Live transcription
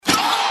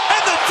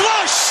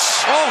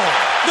Oh,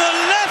 the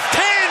left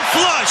hand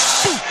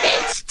flush.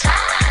 It's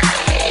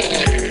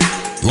time.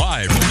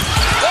 Live.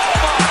 Oh,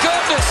 my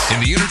goodness. In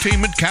the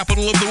entertainment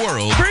capital of the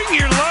world. Bring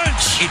your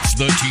lunch. It's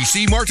the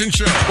TC Martin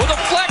Show. With a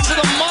flex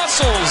of the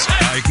muscles.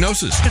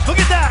 Diagnosis.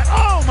 Look at that.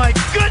 Oh, my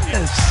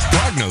goodness.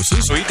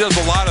 Prognosis. So he does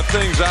a lot of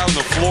things out on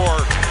the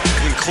floor,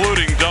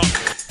 including dunk.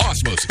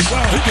 Osmosis.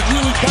 Wow, he can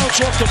really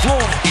bounce off the floor.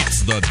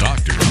 It's the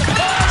doctor. And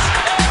the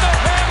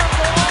hammer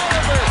for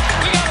Oliver.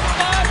 We got a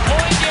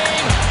 5-point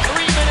game.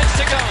 3 minutes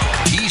to go.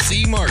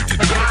 TC Martin.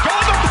 On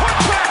the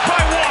putback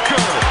by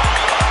Walker.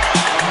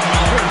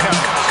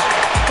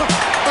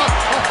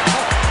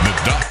 The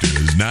doctor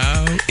is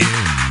now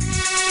in.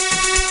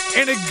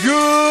 And a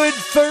good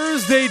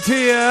Thursday to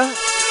you.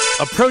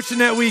 Approaching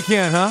that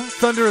weekend, huh?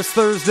 Thunderous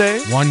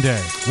Thursday. One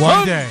day.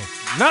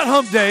 Not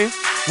hump day.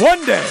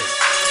 One day.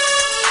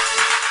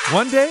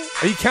 One day?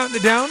 Are you counting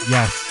it down?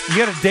 Yes. You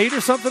got a date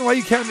or something? Why are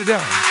you counting it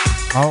down?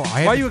 Oh,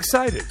 Why are you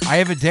excited? I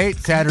have a date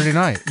Saturday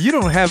night. You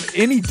don't have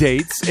any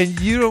dates, and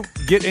you don't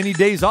get any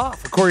days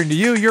off. According to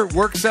you, you're at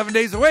work 7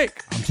 days a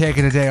week. I'm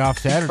taking a day off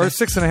Saturday. Or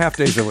 6.5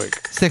 days a week.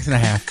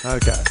 6.5.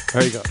 Okay,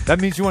 there you go. That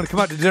means you want to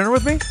come out to dinner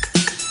with me?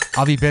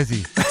 I'll be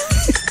busy.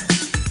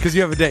 Because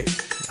you have a date.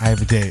 I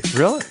have a date.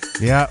 Really?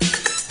 Yeah.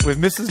 With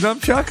Mrs.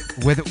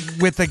 Numbchuck?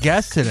 With a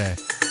guest today.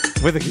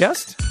 With a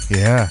guest?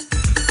 Yeah.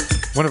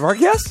 One of our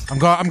guests? I'm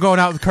going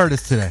out with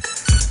Curtis today.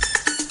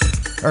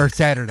 Or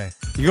Saturday.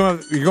 You're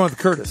going with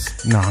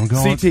Curtis? No, I'm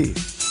going... CT.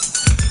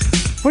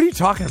 What are you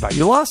talking about?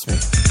 You lost me.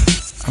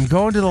 I'm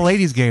going to the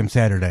ladies' game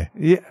Saturday.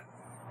 Yeah.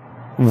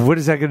 What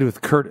is that going to do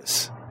with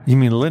Curtis? You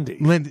mean Lindy?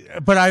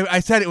 But I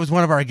said it was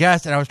one of our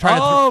guests, and I was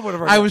trying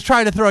was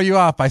trying to throw you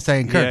off by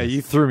saying Curtis. Yeah,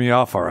 you threw me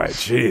off. All right.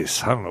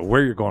 Jeez. I don't know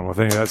where you're going with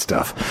any of that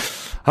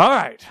stuff. All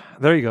right.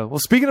 There you go. Well,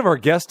 speaking of our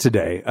guest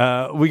today,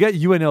 we got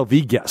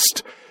UNLV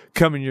guest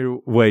coming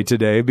your way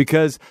today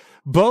because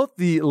both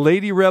the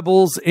Lady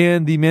Rebels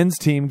and the men's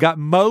team got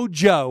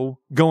mojo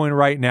going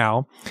right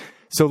now.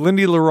 So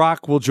Lindy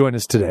LaRocque will join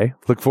us today.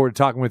 Look forward to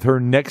talking with her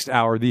next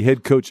hour, the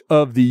head coach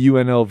of the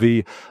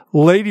UNLV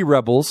Lady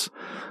Rebels,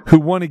 who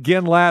won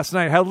again last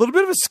night. Had a little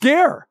bit of a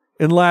scare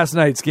in last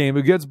night's game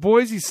against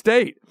Boise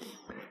State.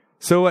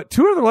 So at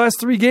 2 of the last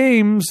 3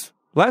 games,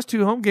 last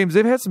 2 home games,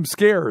 they've had some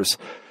scares,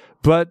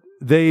 but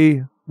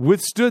they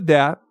withstood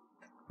that.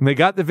 And they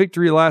got the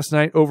victory last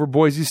night over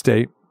Boise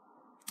State.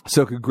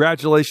 So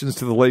congratulations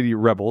to the Lady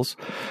Rebels.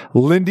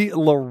 Lindy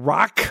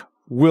LaRocque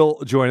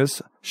will join us,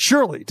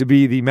 surely to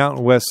be the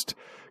Mountain West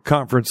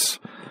Conference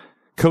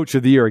Coach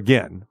of the Year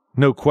again.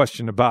 No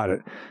question about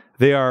it.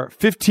 They are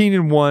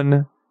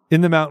 15-1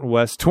 in the Mountain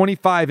West,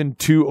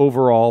 25-2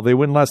 overall. They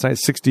win last night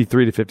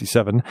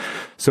 63-57.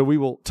 So we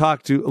will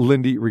talk to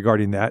Lindy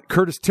regarding that.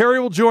 Curtis Terry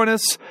will join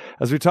us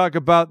as we talk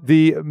about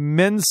the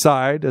men's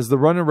side as the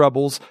Runnin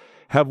Rebels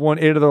have won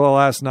 8 of their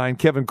last 9.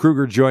 Kevin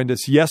Kruger joined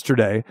us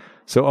yesterday.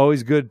 So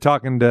always good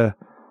talking to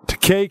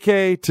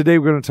KK. Today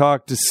we're going to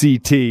talk to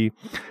CT,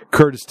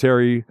 Curtis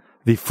Terry,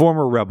 the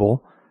former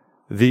Rebel.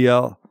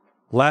 The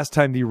last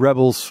time the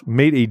Rebels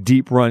made a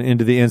deep run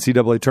into the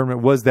NCAA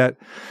tournament was that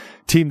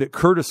team that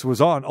Curtis was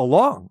on,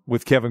 along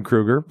with Kevin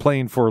Kruger,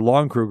 playing for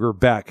Lon Kruger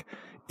back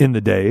in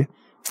the day.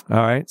 All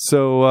right.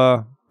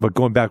 So, but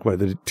going back,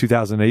 the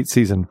 2008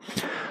 season.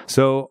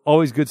 So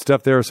always good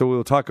stuff there. So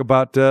we'll talk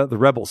about the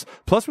Rebels.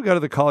 Plus we got to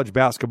the college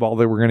basketball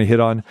that we're going to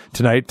hit on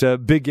tonight.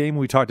 Big game.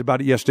 We talked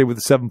about it yesterday with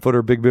the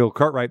 7-footer Big Bill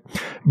Cartwright.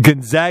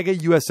 Gonzaga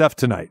USF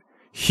tonight.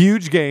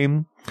 Huge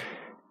game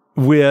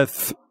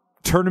with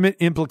tournament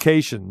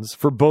implications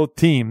for both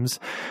teams.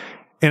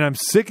 And I'm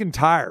sick and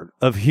tired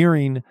of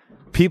hearing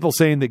people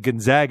saying that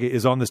Gonzaga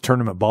is on this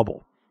tournament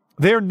bubble.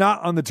 They're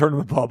not on the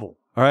tournament bubble.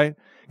 All right.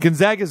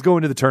 Gonzaga is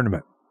going to the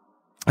tournament.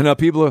 And now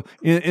people are,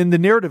 and the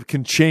narrative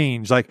can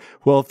change. Like,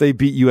 well, if they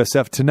beat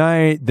USF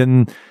tonight,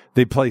 then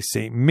they play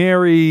St.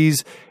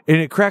 Mary's. And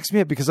it cracks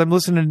me up because I'm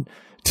listening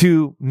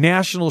to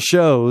national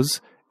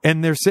shows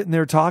and they're sitting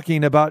there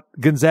talking about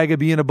Gonzaga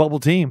being a bubble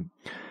team.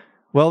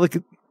 Well,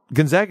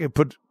 Gonzaga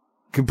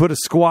can put a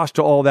squash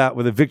to all that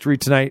with a victory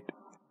tonight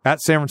at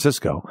San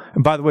Francisco.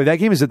 And by the way, that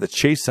game is at the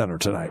Chase Center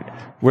tonight.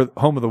 We're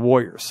home of the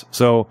Warriors.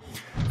 So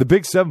the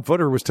big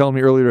 7-footer was telling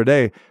me earlier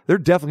today, they're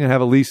definitely going to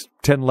have at least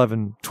 10,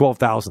 11,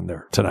 12,000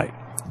 there tonight.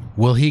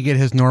 Will he get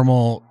his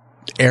normal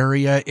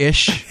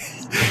area-ish?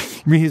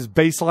 You mean his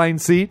baseline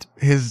seat?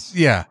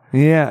 Yeah.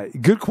 Yeah.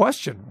 Good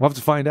question. We'll have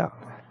to find out.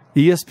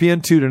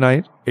 ESPN 2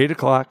 tonight, 8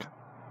 o'clock.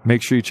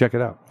 Make sure you check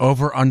it out.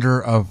 Over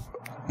under of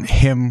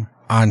him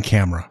on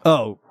camera.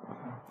 Oh,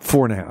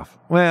 4.5.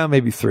 Well,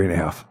 maybe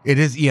 3.5. It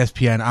is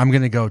ESPN. I'm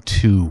going to go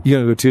 2.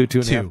 You're going to go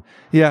 2.5?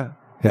 Yeah.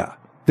 Yeah.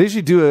 They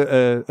usually do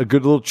a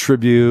good little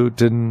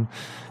tribute and,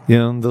 they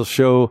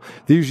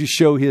usually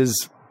show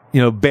his,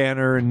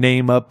 banner and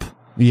name up.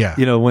 Yeah.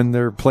 When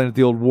they're playing at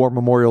the old War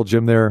Memorial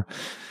Gym there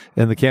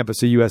in the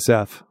campus of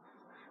USF,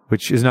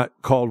 which is not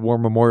called War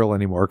Memorial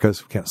anymore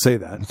because we can't say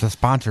that. It's a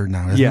sponsor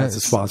now, isn't it? Yeah, it's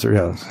a sponsor.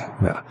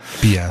 Yeah.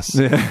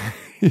 BS. Yeah.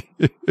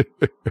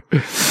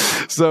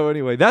 So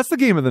anyway, that's the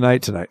game of the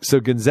night tonight. So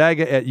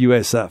Gonzaga at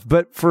USF.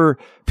 But for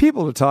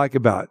people to talk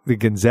about the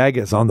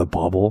Gonzaga is on the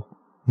bubble,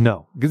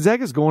 No.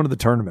 Gonzaga's going to the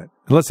tournament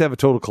unless they have a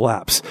total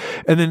collapse.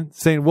 And then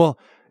saying, well,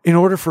 in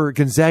order for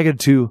Gonzaga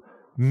to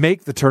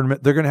make the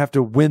tournament, they're going to have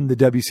to win the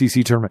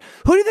WCC tournament.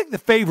 Who do you think the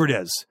favorite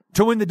is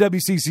to win the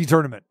WCC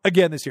tournament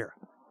again this year?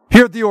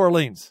 Here at the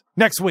Orleans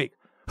next week.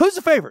 Who's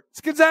the favorite?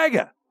 It's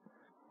Gonzaga.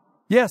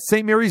 Yes,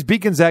 St. Mary's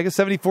beat Gonzaga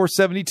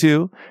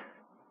 74-72.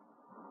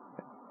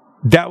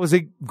 That was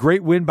a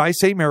great win by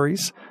St.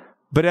 Mary's.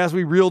 But as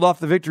we reeled off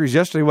the victories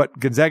yesterday,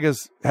 Gonzaga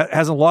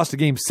hasn't lost a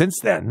game since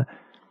then.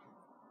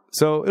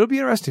 So it'll be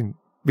interesting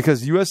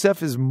because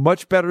USF is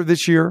much better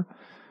this year.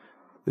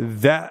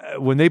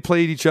 That when they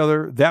played each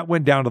other, that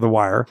went down to the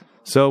wire.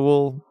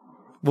 So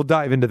we'll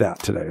dive into that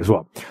today as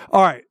well.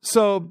 All right.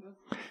 So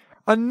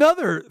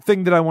another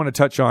thing that I want to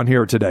touch on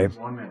here today,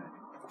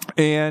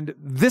 and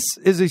this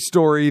is a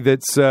story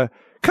that's kind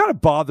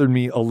of bothered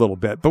me a little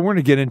bit, but we're going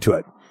to get into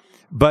it.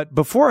 But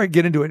before I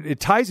get into it,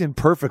 it ties in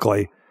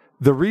perfectly.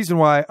 The reason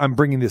why I'm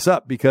bringing this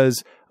up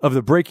because of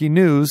the breaking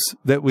news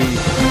that we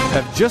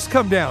have just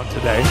come down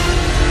today.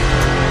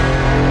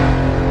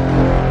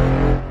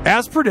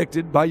 As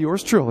predicted by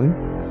yours truly,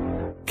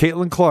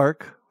 Caitlin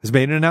Clark has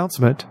made an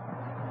announcement.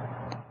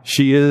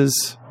 She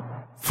is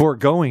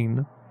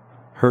foregoing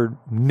her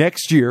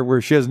next year, where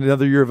she has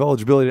another year of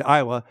eligibility at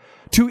Iowa,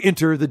 to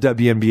enter the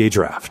WNBA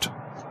Draft.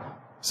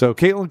 So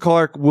Caitlin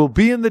Clark will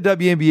be in the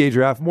WNBA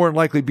Draft, more than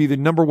likely be the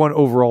number 1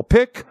 overall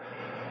pick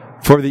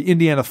for the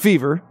Indiana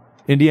Fever.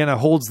 Indiana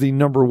holds the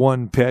number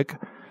 1 pick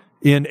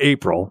in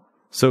April.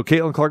 So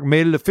Caitlin Clark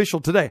made it official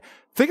today. I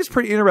think it's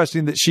pretty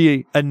interesting that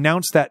she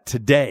announced that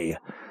today,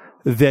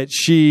 that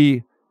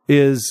she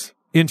is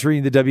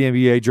entering the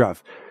WNBA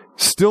Draft.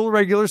 Still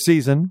regular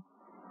season.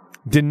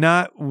 Did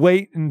not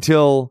wait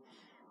until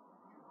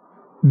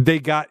they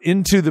got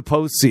into the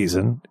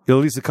postseason, at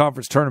least the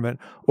conference tournament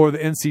or the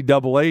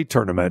NCAA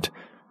tournament,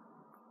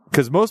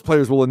 because most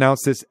players will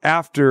announce this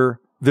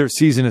after their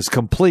season is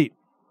complete.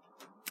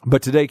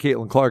 But today,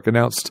 Caitlin Clark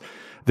announced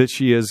that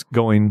she is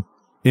going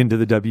into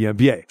the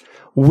WNBA,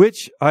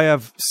 which I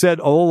have said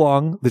all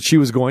along that she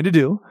was going to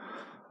do,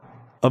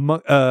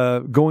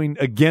 going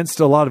against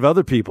a lot of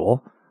other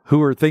people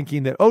who are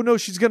thinking that, oh, no,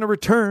 she's going to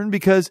return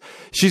because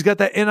she's got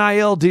that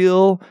NIL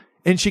deal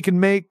and she can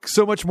make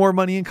so much more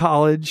money in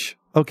college.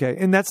 Okay,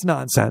 and that's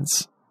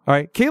nonsense. All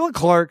right, Caitlin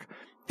Clark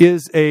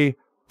is a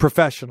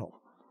professional.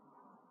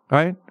 All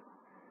right?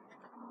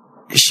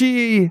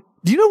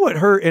 Do you know what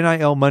her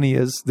NIL money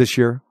is this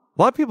year?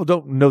 A lot of people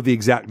don't know the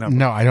exact number.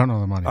 No, I don't know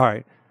the money. All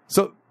right.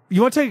 So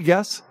you want to take a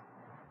guess?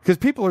 Because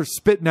people are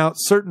spitting out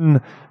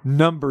certain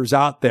numbers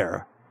out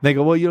there. They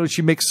go, well,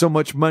 she makes so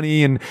much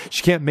money and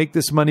she can't make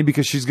this money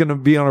because she's going to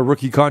be on a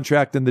rookie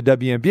contract in the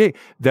WNBA.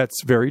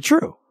 That's very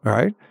true. All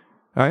right.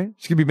 All right.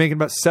 She could be making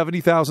about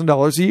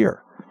 $70,000 a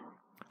year.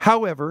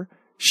 However,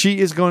 she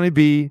is going to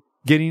be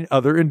getting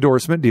other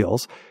endorsement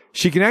deals.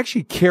 She can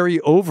actually carry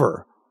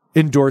over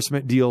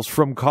endorsement deals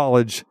from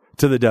college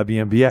to the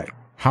WNBA.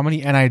 How many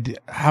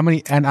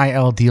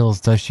NIL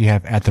deals does she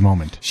have at the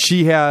moment?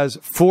 She has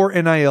 4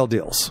 NIL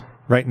deals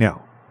right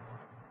now.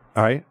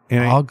 All right.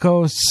 And I'll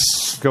go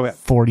ahead.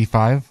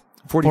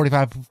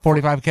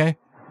 45K.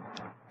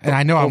 And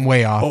I know I'm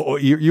way off. Oh,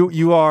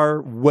 you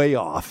are way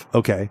off.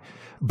 Okay.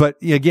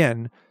 But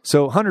again,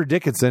 so Hunter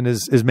Dickinson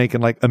is making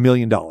like $1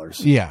 million.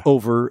 Yeah.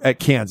 Over at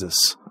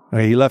Kansas.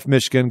 Okay, he left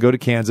Michigan, go to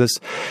Kansas.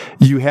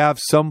 You have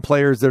some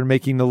players that are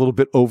making a little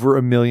bit over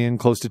 $1 million,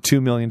 close to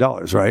 $2 million,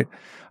 right?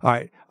 All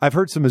right. I've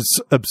heard some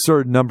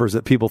absurd numbers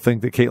that people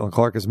think that Caitlin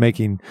Clark is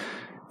making,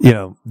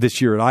 this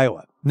year at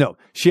Iowa. No,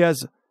 she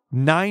has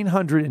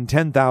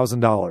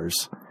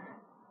 $910,000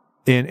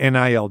 in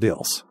NIL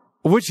deals,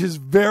 which is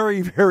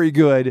very, very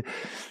good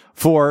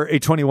for a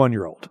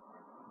 21-year-old.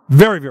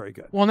 Very, very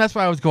good. Well, and that's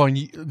why I was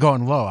going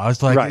low. I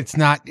was like, right. It's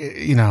not,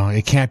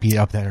 it can't be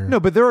up there.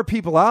 No, but there are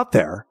people out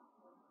there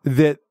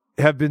that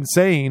have been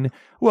saying,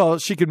 well,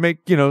 she could make,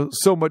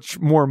 so much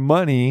more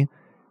money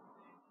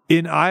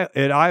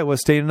at Iowa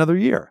State another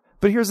year.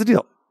 But here's the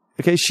deal.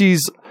 Okay,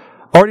 she's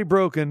already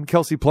broken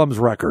Kelsey Plum's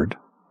record.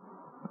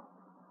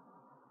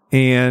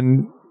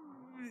 And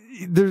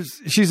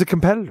she's a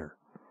competitor.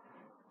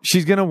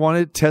 She's going to want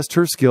to test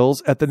her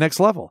skills at the next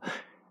level.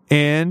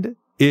 And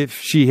if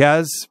she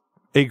has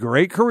a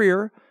great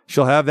career,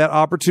 she'll have that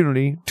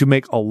opportunity to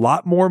make a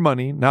lot more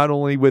money, not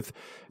only with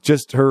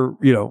just her,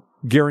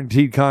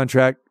 guaranteed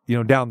contract,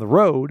 down the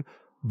road,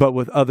 but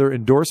with other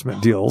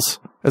endorsement deals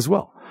as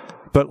well.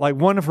 But like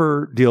one of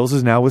her deals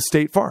is now with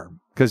State Farm,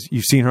 because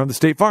you've seen her on the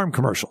State Farm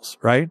commercials,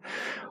 right?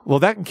 Well,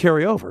 that can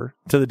carry over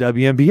to the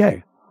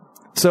WNBA.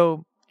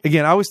 So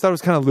again, I always thought it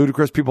was kind of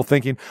ludicrous. People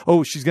thinking,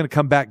 oh, she's going to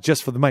come back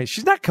just for the money.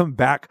 She's not coming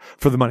back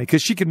for the money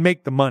because she can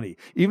make the money,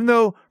 even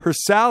though her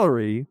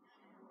salary,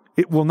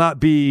 it will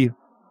not be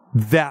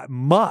that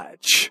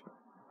much.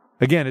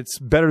 Again, it's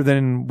better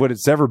than what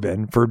it's ever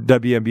been for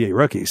WNBA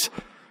rookies.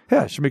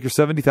 Yeah, she'll make her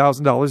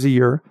 $70,000 a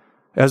year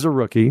as a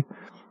rookie,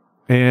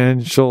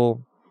 and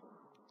she'll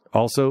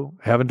also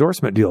have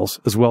endorsement deals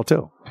as well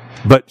too.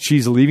 But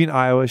she's leaving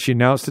Iowa. She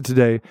announced it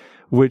today,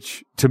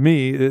 which to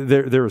me,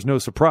 there is no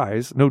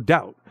surprise, no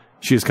doubt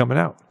she is coming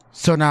out.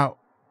 So now,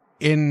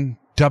 in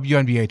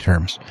WNBA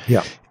terms.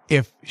 Yeah.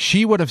 If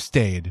she would have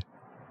stayed,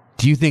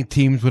 do you think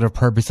teams would have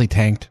purposely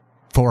tanked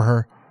for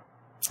her?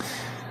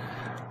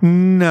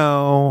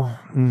 No.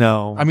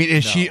 I mean,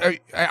 is she?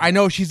 I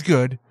know she's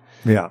good.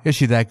 Yeah. Is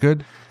she that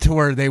good to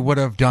where they would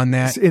have done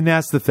that? And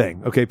that's the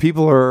thing. Okay.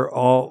 People are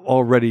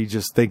already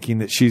just thinking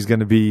that she's going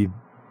to be.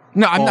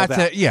 No, I'm not that.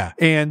 saying, yeah.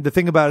 And the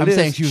thing about it is,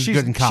 saying she was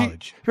good in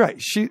college.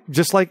 Right. She,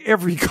 just like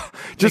every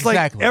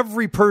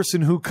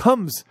person who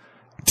comes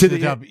to the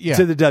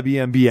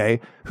WNBA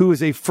who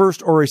is a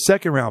first or a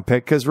second round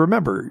pick. Cause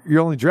remember,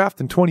 you're only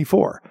drafting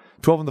 24,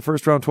 12 in the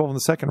first round, 12 in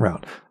the second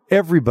round.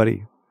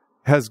 Everybody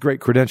has great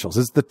credentials.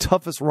 It's the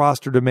toughest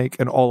roster to make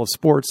in all of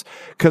sports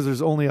because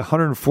there's only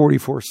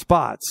 144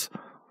 spots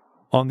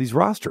on these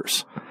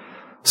rosters.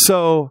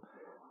 So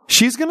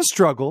she's going to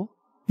struggle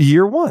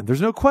year one.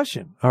 There's no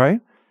question. All right.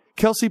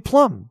 Kelsey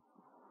Plum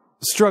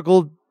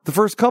struggled the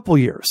first couple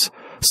years.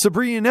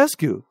 Sabrina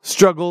Ionescu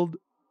struggled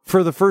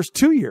for the first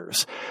 2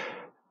 years.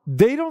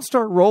 They don't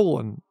start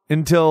rolling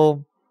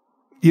until,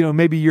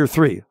 maybe year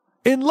 3,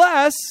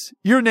 unless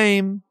your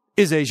name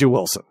is Asia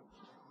Wilson.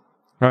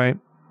 All right.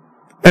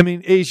 I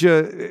mean,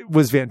 Asia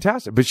was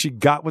fantastic, but she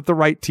got with the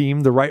right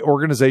team, the right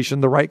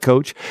organization, the right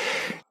coach.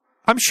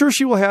 I'm sure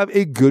she will have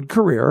a good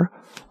career,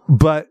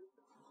 but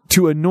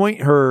to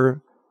anoint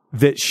her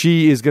that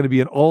she is going to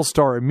be an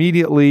all-star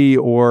immediately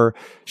or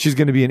she's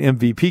going to be an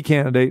MVP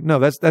candidate, no,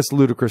 that's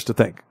ludicrous to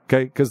think,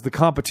 okay? Because the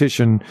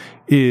competition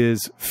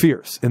is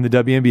fierce in the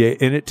WNBA,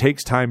 and it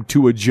takes time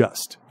to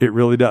adjust. It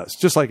really does,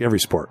 just like every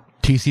sport.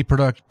 TC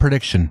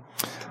prediction.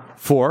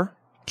 For?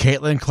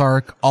 Caitlin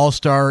Clark,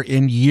 all-star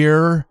in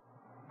year...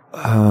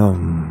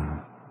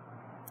 2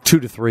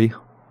 to 3.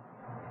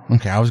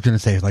 Okay, I was going to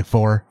say like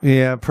 4.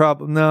 Yeah,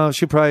 probably. No,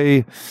 she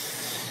probably,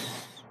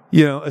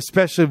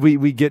 especially if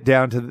we get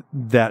down to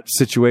that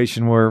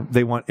situation where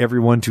they want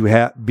everyone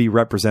to be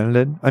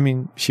represented. I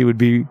mean, she would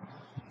be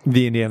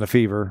the Indiana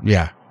Fever,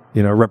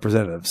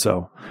 representative.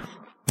 So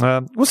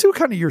we'll see what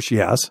kind of year she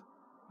has.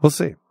 We'll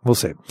see.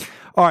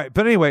 All right.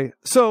 But anyway,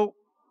 so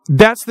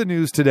that's the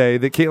news today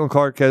that Caitlin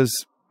Clark has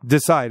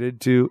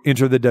decided to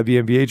enter the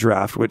WNBA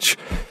draft, which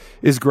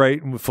is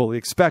great and fully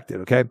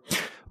expected. Okay.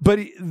 But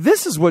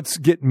this is what's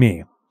getting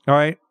me. All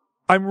right.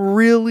 I'm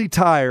really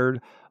tired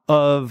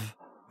of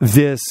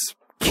this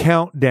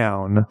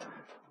countdown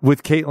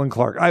with Caitlin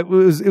Clark. It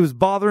was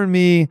bothering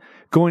me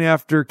going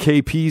after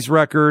KP's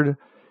record.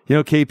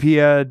 KP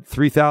had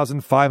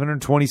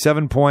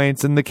 3,527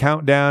 points in the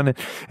countdown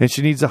and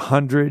she needs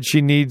 100.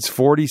 She needs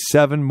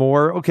 47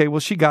 more. Okay. Well,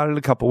 she got it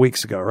a couple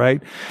weeks ago.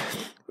 Right.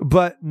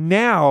 But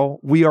now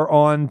we are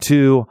on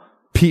to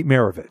Pete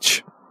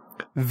Maravich.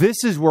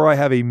 This is where I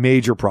have a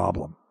major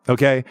problem.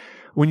 Okay.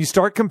 When you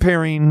start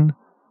comparing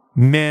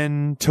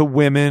men to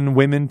women,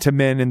 women to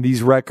men in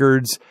these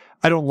records,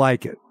 I don't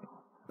like it.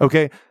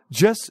 Okay.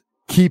 Just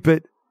keep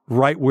it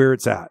right where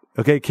it's at.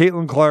 Okay.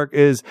 Caitlin Clark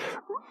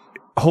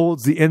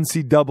holds the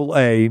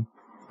NCAA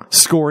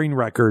scoring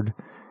record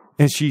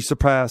and she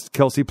surpassed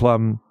Kelsey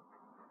Plum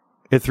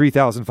at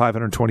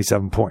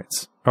 3,527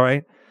 points. All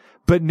right.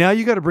 But now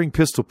you got to bring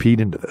Pistol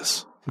Pete into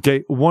this.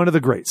 Okay. One of the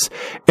greats.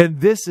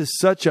 And this is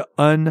such an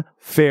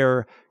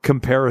unfair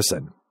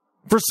comparison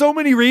for so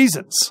many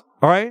reasons.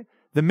 All right.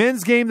 The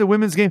men's game, the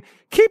women's game,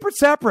 keep it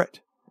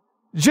separate.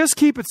 Just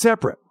keep it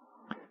separate.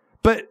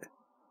 But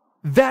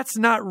that's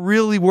not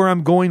really where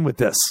I'm going with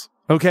this.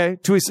 Okay.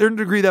 To a certain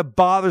degree, that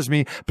bothers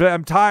me, but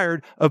I'm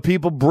tired of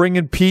people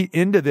bringing Pete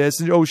into this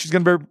and, she's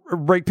going to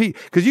break Pete.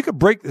 Because you could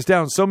break this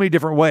down so many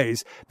different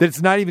ways that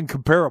it's not even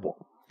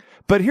comparable.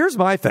 But here's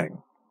my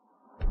thing.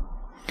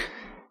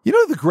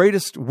 The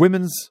greatest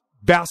women's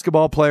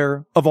basketball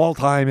player of all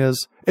time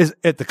is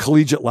at the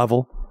collegiate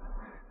level?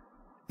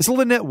 It's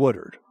Lynette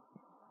Woodard.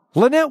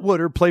 Lynette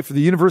Woodard played for the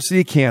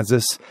University of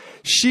Kansas.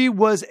 She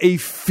was a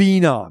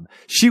phenom.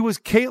 She was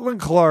Caitlin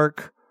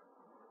Clark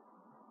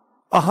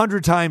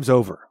 100 times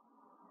over.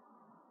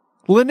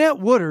 Lynette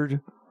Woodard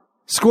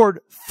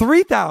scored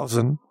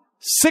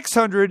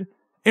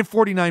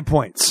 3,649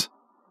 points.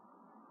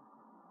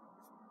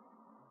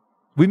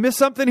 We missed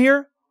something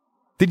here?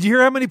 Did you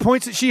hear how many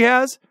points that she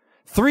has?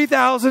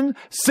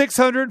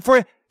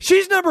 3,640.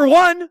 She's number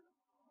one.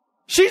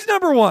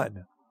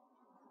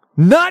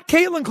 Not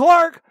Caitlin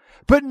Clark,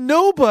 but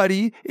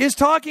nobody is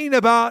talking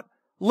about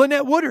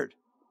Lynette Woodard.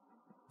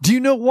 Do you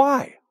know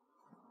why?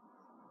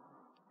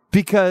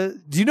 Do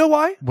you know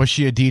why? Was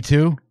she a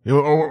D2?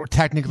 Or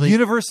technically?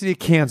 University of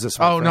Kansas.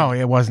 No,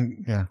 it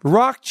wasn't. Yeah.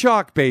 Rock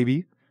chalk,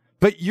 baby.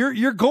 But you're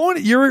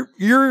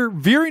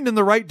veering in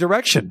the right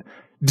direction.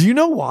 Do you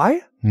know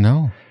why?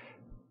 No.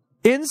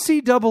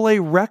 NCAA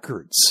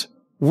records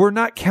were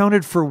not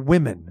counted for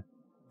women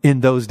in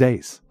those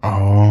days.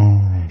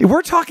 Oh.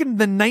 We're talking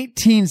the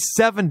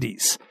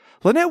 1970s.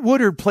 Lynette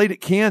Woodard played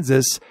at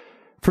Kansas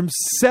from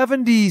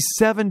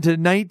 77 to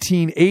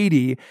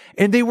 1980,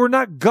 and they were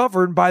not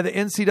governed by the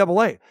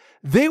NCAA.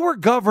 They were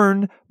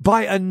governed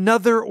by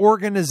another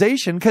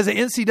organization because the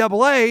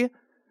NCAA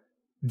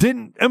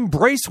didn't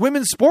embrace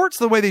women's sports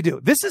the way they do.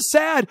 This is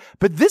sad,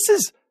 but this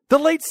is the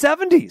late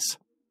 70s.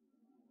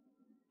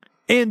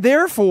 And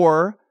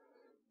therefore,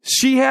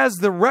 she has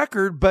the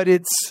record, but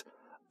it's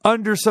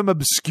under some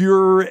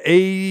obscure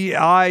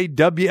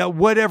AIW,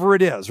 whatever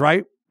it is,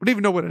 right? I don't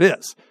even know what it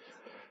is.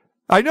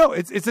 I know,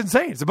 it's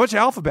insane. It's a bunch of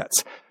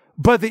alphabets.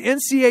 But the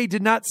NCAA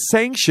did not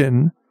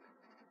sanction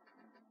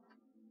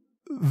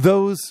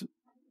those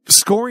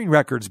scoring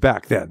records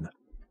back then.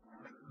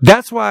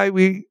 That's why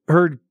we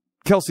heard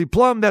Kelsey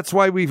Plum. That's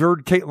why we've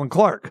heard Caitlin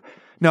Clark.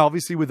 Now,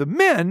 obviously, with the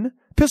men,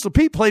 Pistol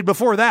Pete played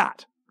before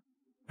that.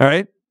 All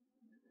right?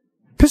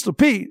 Pistol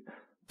Pete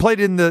played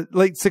in the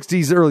late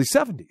 60s, early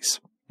 70s.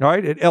 All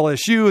right? At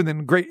LSU and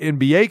then great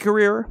NBA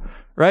career.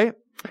 Right?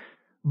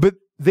 But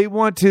they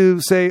want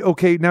to say,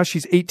 okay, now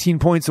she's 18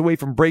 points away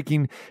from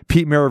breaking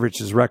Pete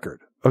Maravich's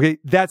record. Okay?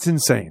 That's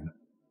insane.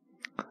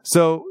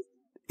 So,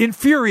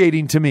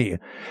 infuriating to me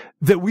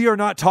that we are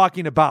not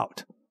talking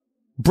about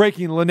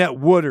breaking Lynette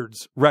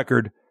Woodard's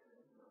record,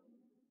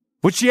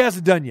 which she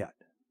hasn't done yet.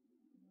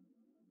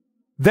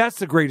 That's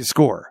the greatest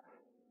score.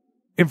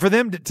 And for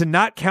them to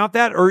not count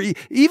that, or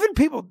even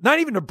people, not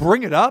even to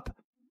bring it up,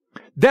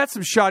 that's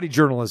some shoddy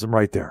journalism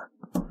right there.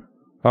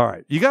 All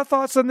right. You got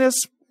thoughts on this?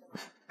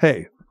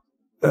 Hey,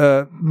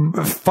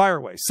 fire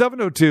away.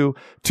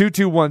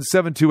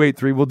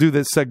 702-221-7283. We'll do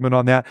this segment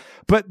on that.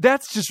 But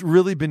that's just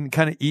really been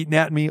kind of eating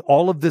at me,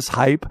 all of this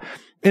hype,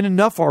 and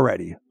enough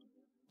already.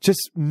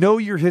 Just know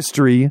your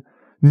history,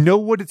 know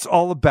what it's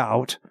all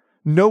about,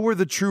 know where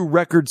the true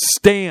record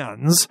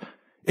stands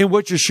and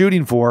what you're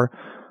shooting for.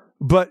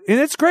 And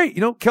it's great.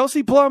 You know,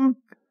 Kelsey Plum,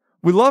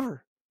 we love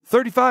her.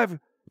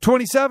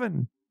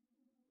 35-27.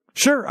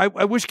 Sure, I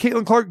wish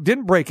Caitlin Clark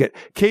didn't break it.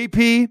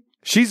 KP,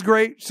 she's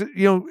great.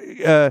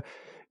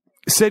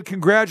 Said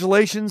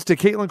congratulations to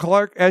Caitlin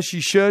Clark, as she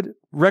should.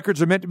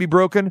 Records are meant to be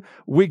broken.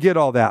 We get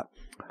all that.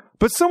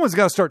 But someone's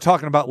got to start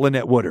talking about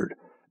Lynette Woodard.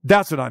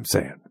 That's what I'm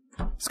saying.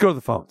 Let's go to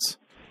the phones.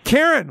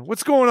 Karen,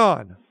 what's going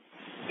on?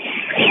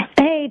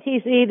 Hey,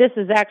 TC, this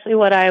is actually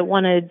what I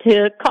wanted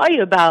to call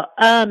you about.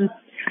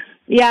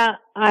 Yeah,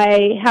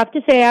 I have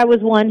to say I was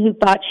one who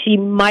thought she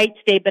might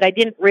stay, but I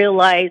didn't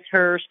realize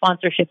her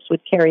sponsorships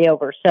would carry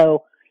over.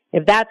 So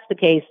if that's the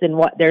case, then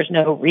there's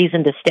no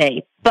reason to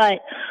stay.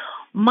 But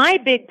my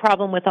big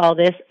problem with all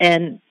this,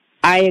 and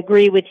I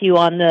agree with you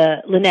on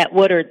the Lynette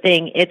Woodard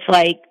thing, it's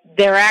like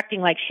they're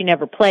acting like she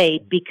never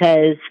played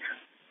because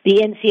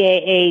the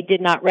NCAA did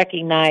not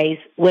recognize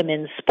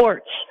women's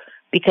sports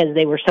because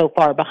they were so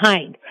far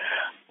behind,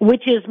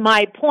 which is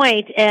my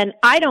point. And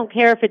I don't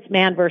care if it's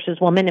man versus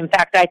woman. In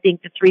fact, I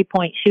think the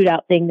 3-point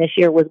shootout thing this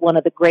year was one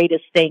of the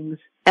greatest things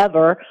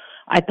ever.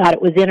 I thought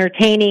it was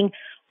entertaining.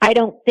 I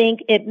don't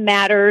think it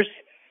matters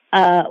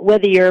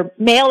whether you're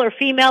male or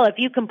female. If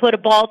you can put a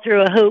ball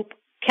through a hoop,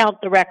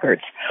 count the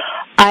records.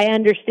 I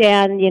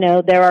understand,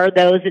 there are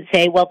those that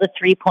say, well, the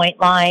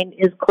 3-point line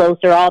is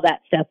closer, all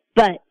that stuff.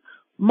 But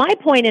my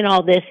point in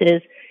all this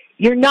is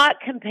you're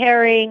not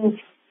comparing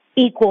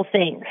equal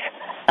things.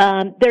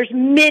 There's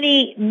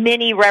many,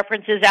 many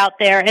references out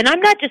there. And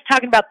I'm not just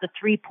talking about the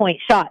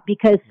 3-point shot,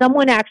 because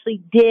someone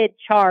actually did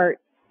chart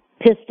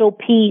Pistol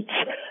Pete's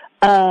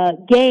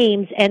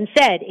games and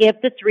said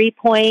if the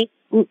 3-point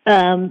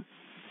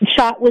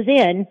shot was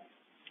in,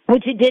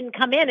 which it didn't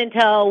come in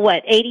until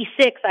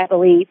 86, I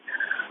believe.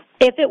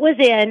 If it was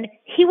in,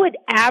 he would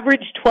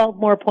average 12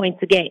 more points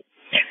a game.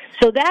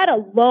 So that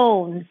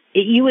alone,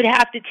 you would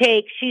have to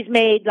take, she's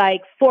made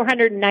like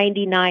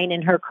 499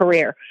 in her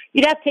career.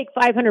 You'd have to take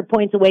 500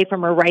 points away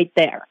from her right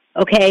there.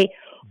 Okay.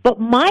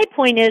 But my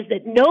point is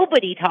that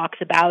nobody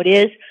talks about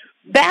is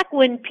back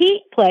when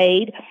Pete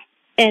played,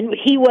 and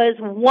he was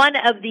one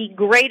of the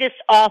greatest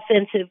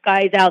offensive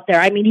guys out there.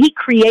 I mean, he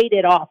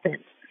created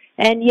offense.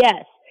 And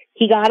yes,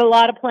 he got a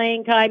lot of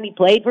playing time. He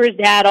played for his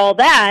dad, all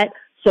that.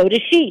 So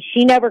does she.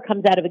 She never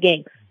comes out of a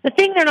game. The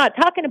thing they're not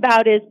talking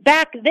about is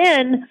back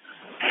then,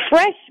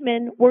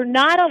 freshmen were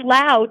not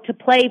allowed to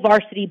play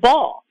varsity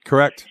ball.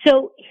 Correct.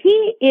 So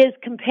he is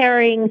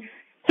comparing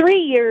 3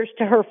 years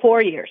to her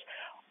 4 years.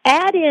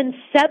 Add in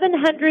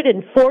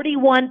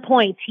 741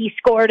 points he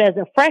scored as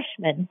a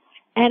freshman,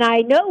 and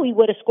I know he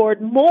would have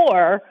scored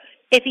more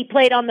if he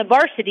played on the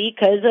varsity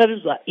because of,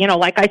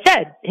 like I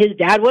said, his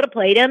dad would have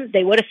played him.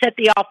 They would have set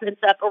the offense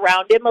up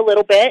around him a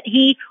little bit.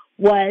 He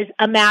was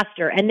a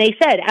master. And they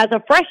said as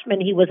a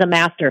freshman, he was a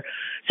master.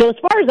 So as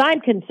far as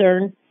I'm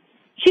concerned,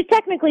 she's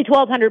technically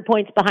 1,200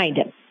 points behind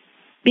him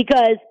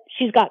because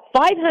she's got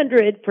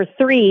 500 for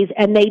threes,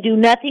 and they do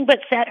nothing but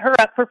set her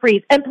up for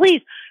frees. And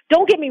please,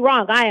 don't get me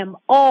wrong. I am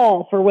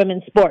all for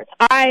women's sports.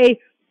 I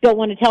don't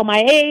want to tell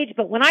my age,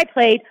 but when I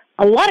played,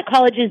 a lot of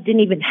colleges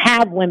didn't even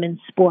have women's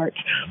sports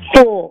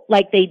full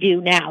like they do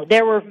now.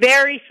 There were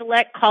very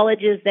select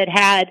colleges that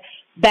had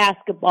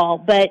basketball,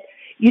 but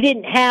you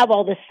didn't have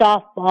all the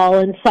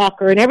softball and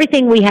soccer and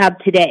everything we have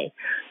today.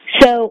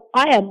 So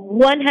I am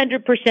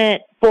 100%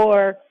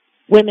 for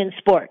women's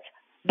sports.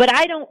 But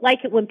I don't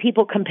like it when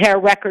people compare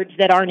records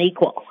that aren't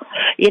equal.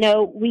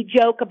 We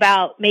joke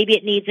about maybe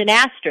it needs an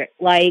asterisk,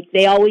 like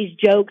they always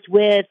joked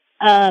with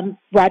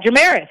Roger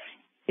Maris.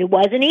 It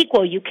wasn't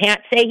equal. You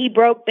can't say he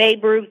broke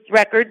Babe Ruth's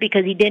record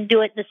because he didn't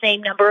do it in the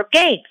same number of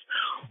games.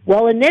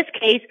 Well, in this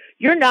case,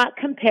 you're not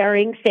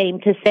comparing same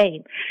to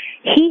same.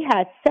 He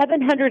has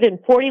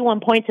 741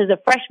 points as a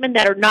freshman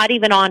that are not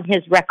even on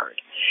his record.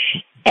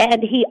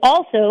 And he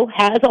also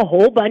has a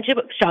whole bunch of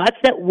shots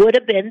that would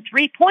have been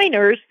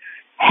three-pointers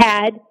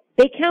had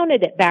they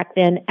counted it back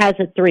then as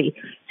a three.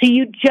 So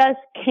you just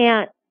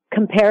can't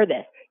compare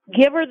this.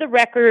 Give her the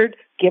record,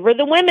 give her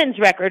the women's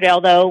record,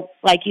 although,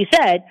 like you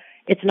said,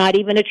 it's not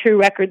even a true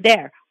record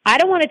there. I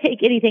don't want to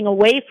take anything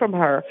away from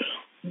her,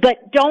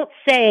 but don't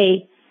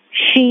say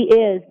she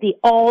is the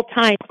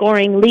all-time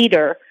scoring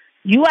leader.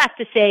 You have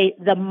to say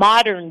the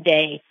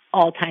modern-day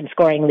all-time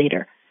scoring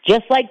leader,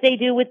 just like they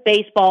do with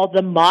baseball,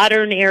 the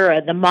modern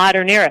era.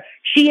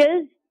 She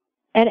is,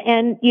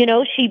 and you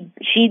know, she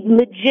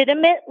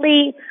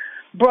legitimately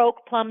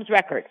broke Plum's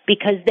record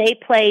because they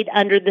played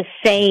under the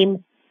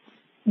same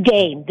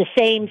game, the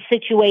same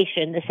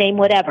situation, the same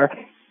whatever.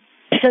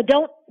 So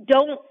don't,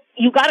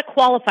 you got to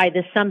qualify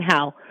this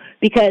somehow,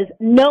 because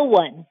no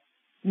one,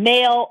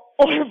 male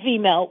or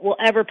female, will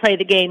ever play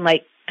the game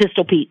like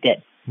Pistol Pete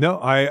did. No,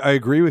 I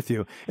agree with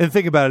you. And the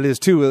thing about it is,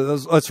 too,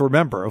 let's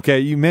remember, okay,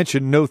 you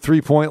mentioned no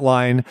three-point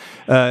line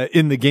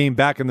in the game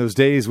back in those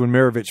days when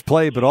Maravich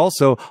played, but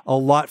also a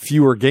lot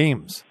fewer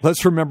games.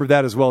 Let's remember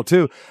that as well,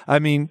 too. I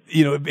mean,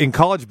 you know, in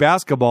college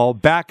basketball,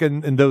 back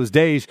in those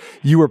days,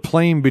 you were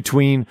playing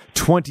between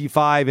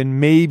 25 and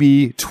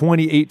maybe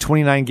 28,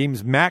 29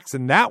 games max,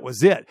 and that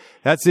was it.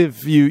 That's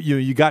if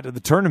you got to the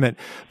tournament.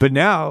 But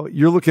now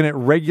you're looking at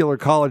regular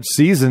college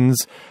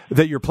seasons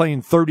that you're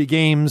playing 30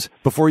 games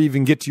before you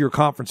even get to your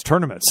conference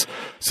tournaments.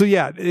 So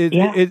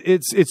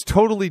it's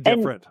totally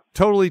different.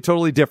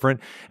 Totally different.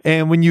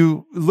 And when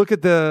you look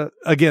at the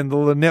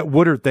Lynette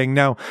Woodard thing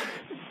now,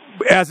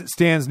 as it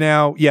stands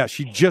now, yeah,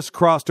 she just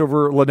crossed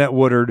over Lynette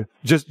Woodard,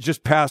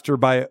 just passed her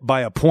by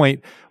a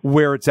point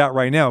where it's at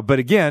right now. But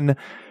again,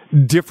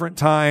 different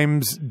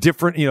times,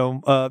 different,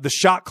 the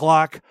shot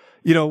clock,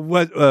 there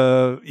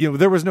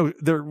was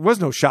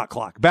no shot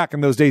clock back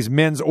in those days,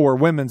 men's or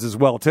women's as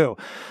well too.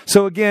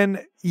 So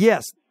again,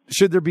 yes,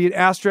 should there be an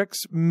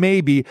asterisk?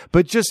 Maybe,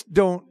 but just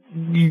don't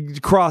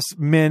cross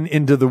men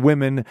into the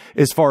women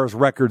as far as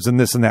records and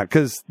this and that,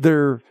 because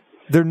they're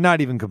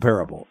not even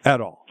comparable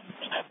at all.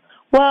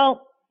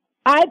 Well,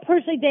 I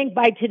personally think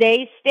by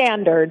today's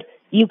standard,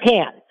 you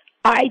can.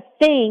 I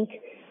think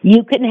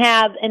you can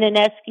have an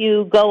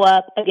Enescu go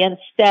up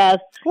against Steph.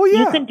 Well,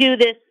 yeah. You can do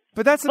this.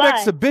 But that's an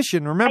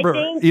exhibition. Remember,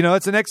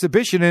 it's an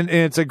exhibition and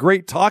it's a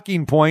great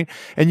talking point,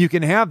 and you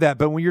can have that.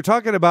 But when you're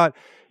talking about,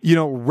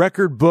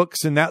 record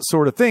books and that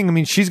sort of thing, I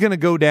mean, she's going to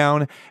go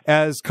down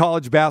as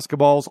college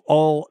basketball's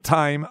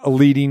all-time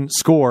leading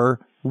scorer,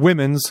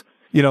 women's,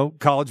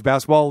 college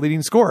basketball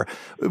leading scorer.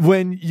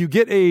 When you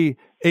get a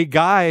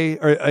guy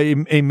or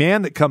a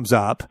man that comes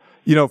up,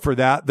 for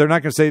that, they're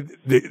not going to say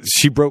that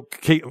he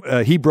broke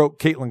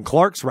Caitlin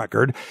Clark's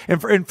record.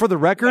 And for the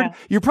record,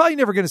 you're probably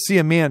never going to see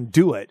a man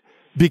do it,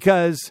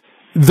 because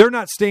they're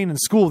not staying in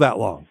school that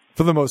long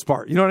for the most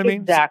part. You know what I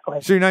mean?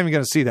 Exactly. So you're not even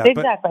going to see that.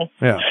 Exactly.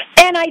 But, yeah.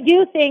 And I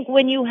do think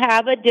when you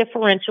have a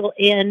differential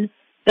in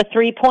the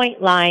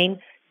 3-point line,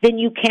 then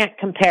you can't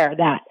compare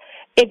that.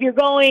 If you're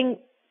going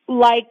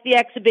like the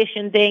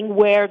exhibition thing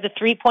where the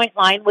 3-point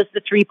line was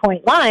the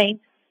 3-point line,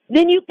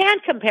 then you can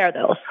compare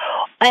those.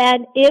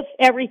 And if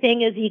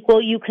everything is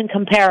equal, you can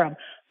compare them.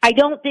 I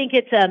don't think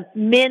it's a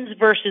men's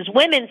versus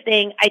women's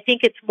thing. I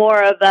think it's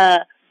more of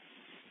a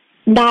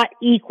not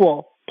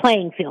equal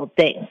playing field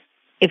thing,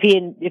 if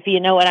you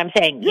know what I'm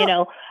saying.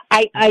 Yeah.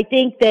 I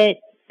think that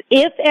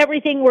if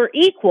everything were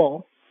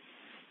equal,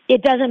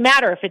 it doesn't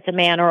matter if it's a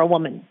man or a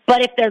woman.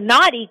 But if they're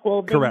not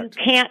equal, then Correct.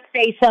 You can't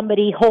say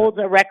somebody holds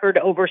a record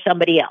over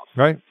somebody else.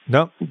 Right.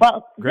 No.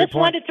 Well, Great just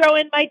wanted to throw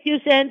in my 2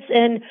 cents.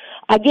 And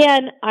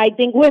again, I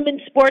think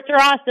women's sports are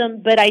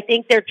awesome, but I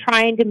think they're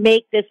trying to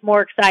make this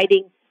more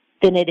exciting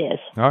than it is.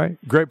 All right.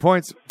 Great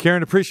points.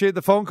 Karen, appreciate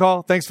the phone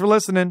call. Thanks for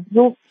listening.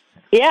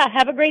 Yeah.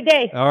 Have a great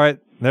day. All right.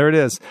 There it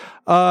is.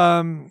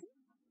 The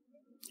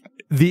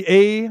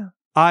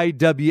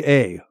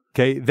AIWA.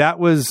 Okay. That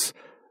was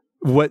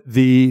what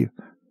the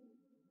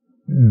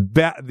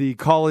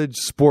college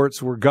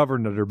sports were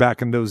governed under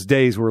back in those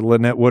days, where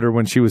Lynette Woodard,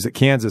 when she was at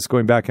Kansas,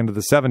 going back into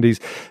the 70s,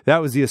 that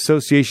was the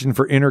Association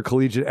for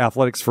Intercollegiate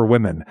Athletics for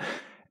Women.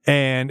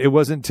 And it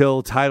wasn't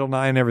until Title IX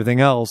and everything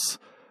else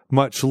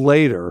much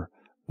later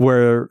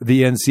where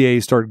the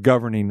NCAA started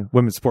governing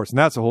women's sports. And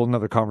that's a whole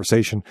nother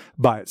conversation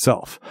by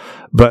itself.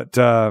 But,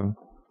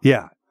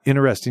 yeah,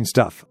 interesting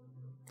stuff.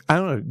 I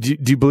don't know. Do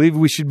you believe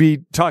we should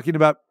be talking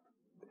about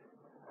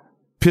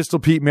Pistol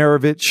Pete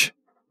Maravich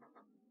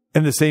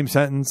in the same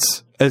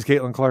sentence as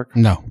Caitlin Clark?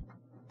 No.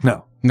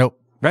 Nope.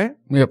 Right?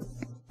 Yep.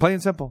 Plain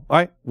and simple. All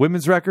right.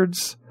 Women's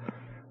records,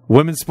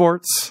 women's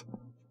sports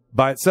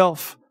by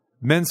itself,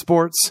 men's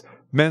sports,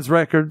 men's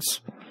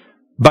records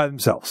by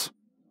themselves.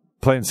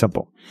 Plain and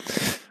simple.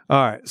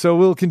 All right. So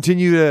we'll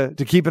continue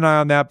to keep an eye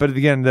on that. But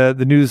again,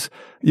 the news,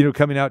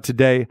 coming out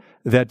today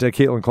that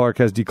Caitlin Clark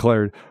has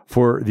declared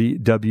for the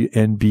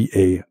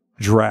WNBA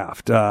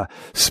draft.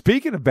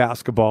 Speaking of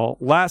basketball,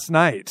 last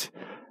night,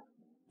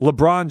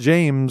 LeBron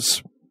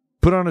James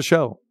put on a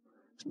show.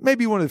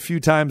 maybe one of the few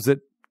times that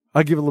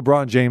I give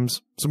LeBron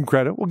James some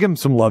credit. We'll give him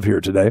some love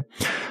here today.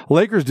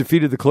 Lakers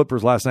defeated the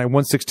Clippers last night,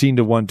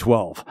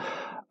 116-112.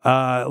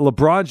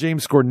 LeBron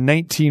James scored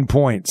 19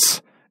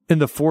 points in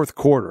the fourth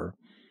quarter.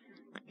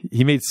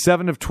 He made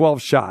 7 of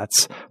 12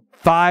 shots,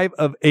 5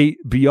 of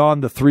 8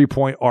 beyond the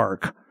 3-point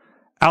arc.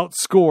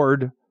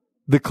 Outscored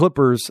the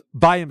Clippers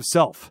by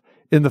himself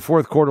in the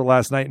fourth quarter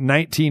last night,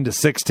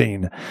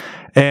 19-16.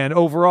 And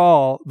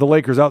overall, the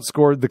Lakers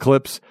outscored the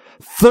Clips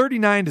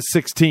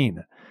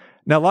 39-16.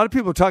 Now, a lot of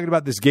people are talking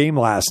about this game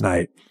last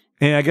night,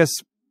 and I guess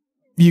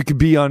you could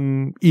be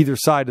on either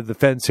side of the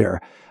fence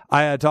here.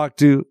 I had talked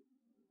to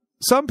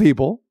some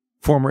people,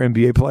 former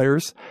NBA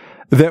players,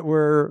 that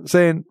were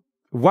saying,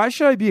 why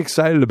should I be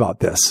excited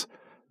about this?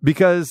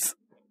 Because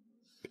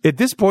at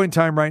this point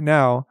in time right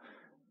now,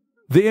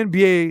 the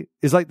NBA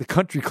is like the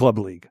country club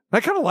league. I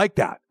kind of like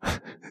that.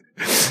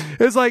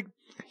 It's like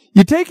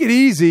you take it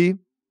easy.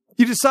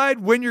 You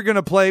decide when you're going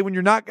to play, when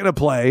you're not going to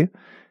play.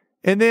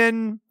 And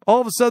then all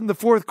of a sudden the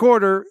fourth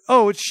quarter,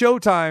 it's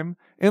showtime.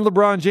 And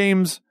LeBron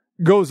James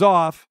goes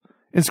off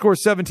and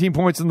scores 17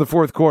 points in the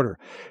fourth quarter.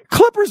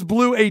 Clippers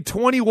blew a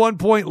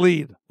 21-point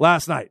lead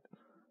last night.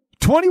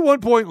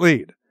 21-point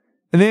lead.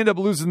 And they end up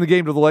losing the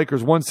game to the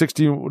Lakers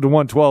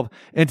 116-112.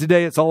 And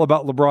today it's all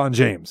about LeBron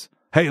James.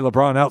 Hey,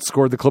 LeBron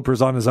outscored the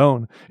Clippers on his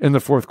own in the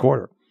fourth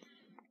quarter.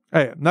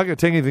 Hey, I'm not going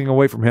to take anything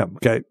away from him,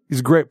 okay? He's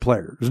a great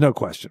player. There's no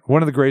question.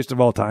 One of the greatest of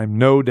all time,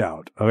 no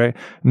doubt, okay?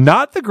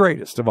 Not the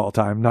greatest of all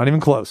time, not even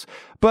close.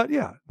 But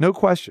yeah, no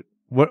question.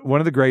 One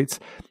of the greats.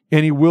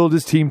 And he willed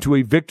his team to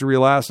a victory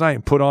last night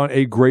and put on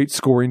a great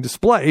scoring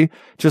display,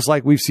 just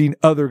like we've seen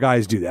other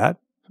guys do that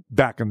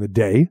back in the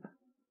day.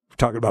 We're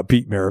talking about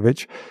Pete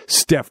Maravich,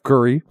 Steph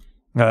Curry.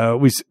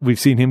 We've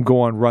seen him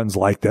go on runs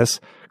like this.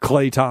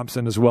 Klay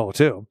Thompson as well,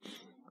 too.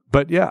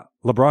 But yeah,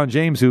 LeBron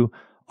James, who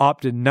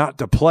opted not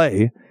to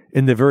play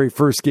in the very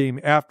first game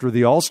after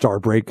the All-Star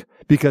break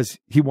because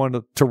he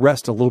wanted to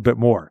rest a little bit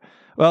more.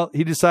 Well,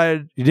 he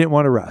decided he didn't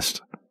want to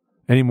rest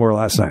anymore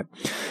last night.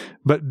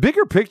 But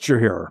bigger picture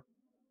here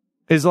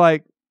is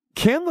like,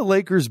 can the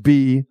Lakers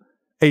be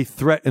a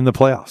threat in the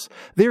playoffs?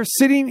 They're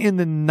sitting in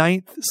the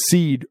 9th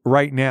seed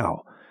right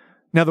now.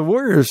 Now, the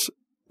Warriors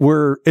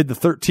were in the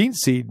 13th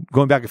seed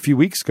going back a few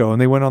weeks ago,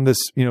 and they went on this,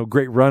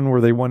 great run where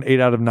they won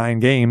 8 out of 9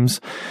 games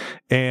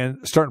and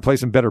starting to play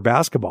some better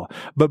basketball.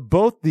 But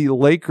both the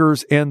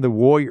Lakers and the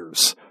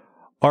Warriors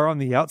are on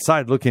the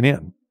outside looking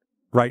in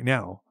right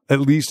now, at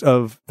least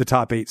of the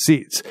top 8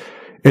 seeds.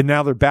 And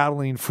now they're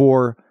battling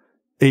for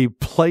a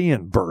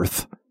play-in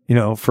berth,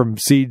 from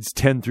seeds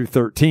 10 through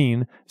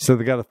 13. So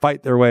they got to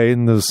fight their way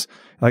in this,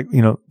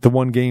 the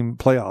one-game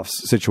playoffs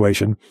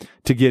situation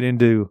to get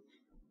into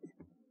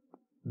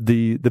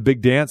the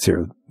big dance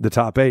here, the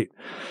top 8.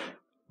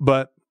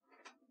 But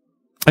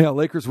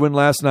Lakers win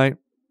last night.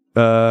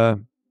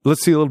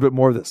 Let's see a little bit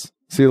more of this.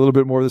 See a little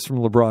bit more of this from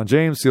LeBron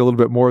James. See a little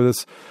bit more of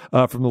this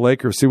from the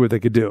Lakers. See what they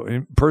could do.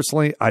 And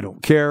personally, I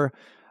don't care.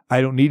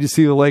 I don't need to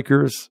see the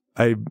Lakers.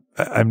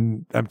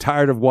 I'm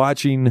tired of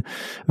watching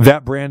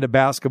that brand of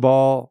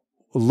basketball,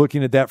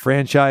 looking at that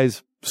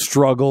franchise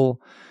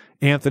struggle.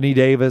 Anthony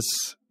Davis,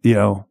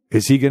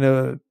 is he going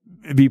to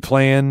be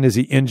playing? Is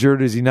he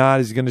injured? Is he not?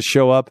 Is he going to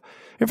show up?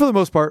 And for the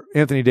most part,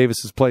 Anthony Davis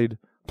has played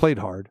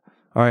hard.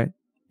 All right.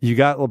 You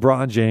got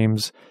LeBron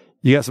James.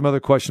 You got some other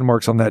question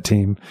marks on that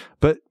team.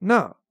 But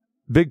no,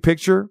 big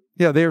picture,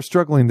 yeah, they are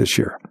struggling this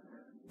year.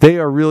 They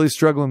are really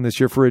struggling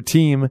this year for a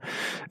team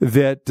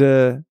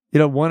that,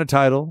 won a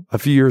title a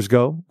few years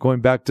ago,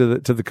 going back to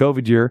the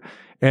COVID year.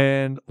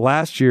 And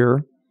last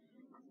year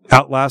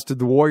outlasted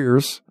the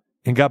Warriors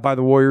and got by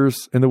the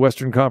Warriors in the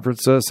Western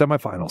Conference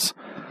semifinals.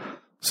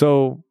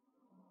 So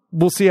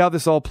we'll see how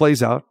this all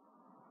plays out.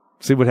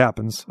 See what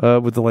happens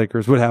with the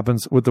Lakers, what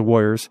happens with the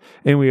Warriors.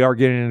 And we are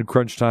getting into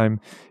crunch time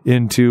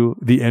into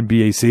the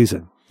NBA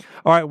season.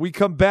 All right, we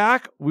come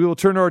back. We will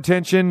turn our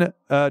attention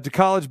to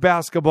college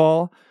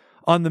basketball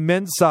on the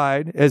men's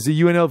side as the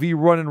UNLV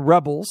Runnin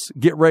Rebels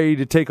get ready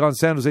to take on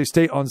San Jose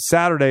State on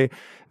Saturday.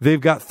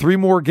 They've got 3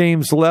 more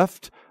games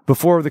left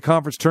before the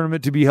conference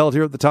tournament to be held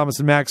here at the Thomas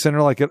and Mack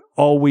Center like it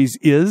always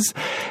is.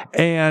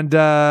 And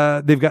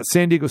they've got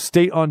San Diego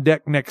State on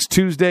deck next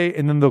Tuesday,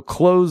 and then they'll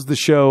close the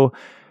show,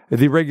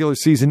 the regular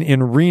season,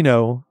 in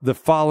Reno the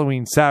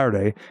following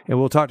Saturday. And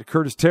we'll talk to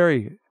Curtis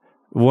Terry,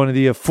 one of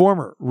the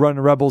former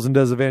Runnin Rebels, and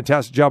does a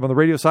fantastic job on the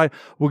radio side.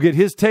 We'll get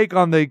his take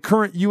on the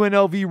current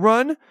UNLV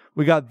run.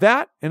 We got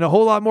that and a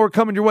whole lot more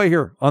coming your way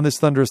here on this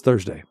Thunderous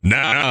Thursday.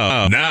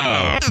 Now,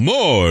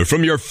 more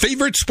from your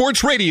favorite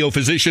sports radio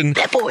physician.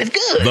 That boy is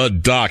good. The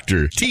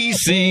Dr.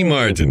 T.C.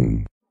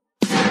 Martin.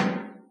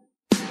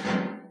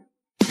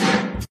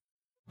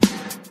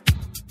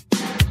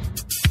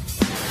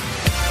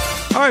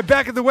 All right,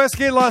 back at the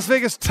Westgate, Las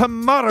Vegas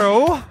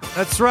tomorrow.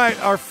 That's right,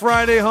 our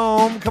Friday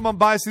home. Come on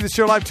by, see the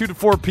show live 2 to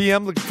 4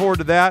 p.m. Looking forward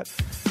to that.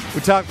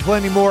 We talk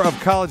plenty more of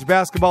college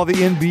basketball, the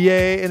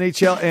NBA,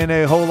 NHL, and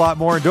a whole lot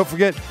more. And don't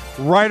forget,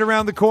 right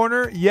around the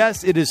corner,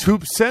 yes, it is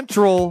Hoop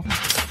Central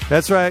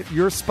That's right.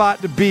 Your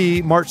spot to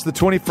be March the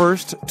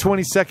 21st,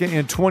 22nd,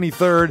 and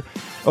 23rd.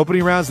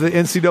 Opening rounds of the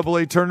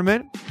NCAA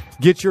tournament.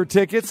 Get your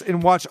tickets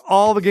and watch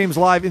all the games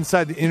live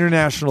inside the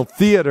International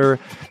Theater,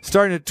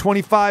 starting at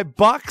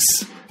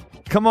 $25.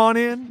 Come on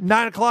in,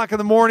 9 o'clock in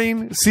the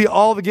morning. See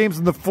all the games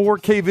in the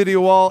 4K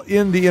video wall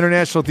in the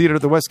International Theater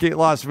at the Westgate,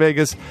 Las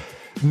Vegas.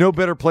 No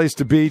better place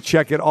to be.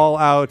 Check it all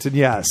out. And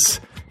yes,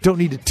 don't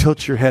need to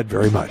tilt your head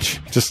very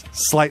much. Just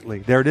slightly.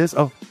 There it is.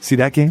 Oh, see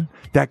that game?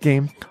 That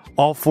game.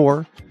 All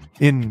four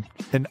in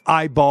an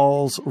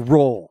eyeballs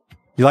roll.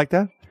 You like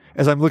that?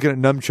 As I'm looking at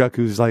Numchuck,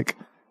 who's like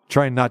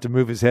trying not to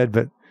move his head,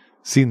 but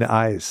seeing the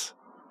eyes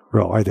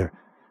roll right there.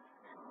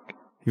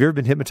 Have you ever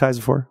been hypnotized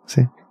before?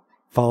 See?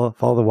 Follow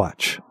the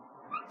watch.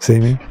 See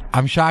me?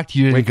 I'm shocked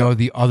you didn't go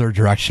the other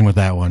direction with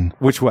that one.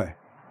 Which way?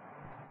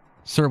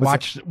 Sir,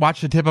 watch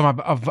the tip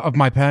of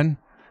my pen.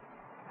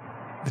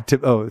 The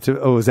tip.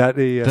 Is that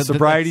a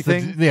sobriety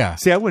thing? Yeah.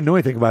 See, I wouldn't know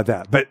anything about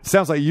that, but it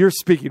sounds like you're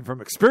speaking from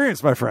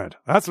experience, my friend.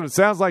 That's what it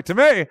sounds like to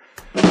me.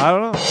 I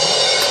don't know.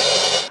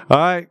 All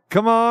right,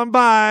 come on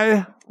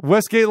by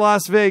Westgate,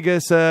 Las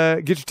Vegas.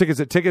 Get your tickets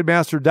at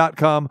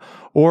Ticketmaster.com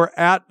or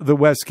at the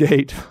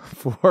Westgate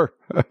for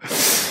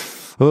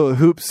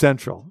Hoop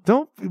Central.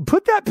 Don't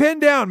put that pen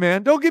down,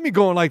 man. Don't get me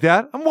going like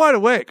that. I'm wide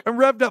awake. I'm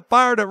revved up,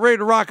 fired up, ready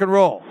to rock and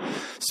roll.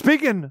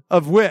 Speaking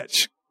of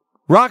which,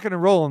 rocking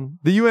and rolling,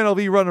 the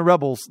UNLV Runnin'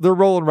 Rebels, they're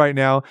rolling right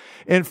now.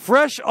 And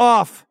fresh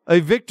off a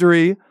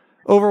victory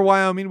over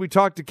Wyoming, we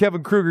talked to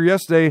Kevin Kruger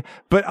yesterday,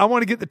 but I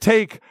want to get the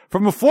take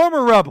from a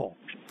former Rebel,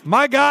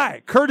 my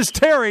guy, Curtis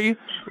Terry,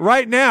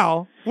 right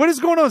now. What is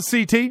going on,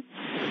 CT?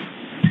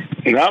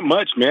 Not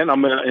much, man.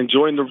 I'm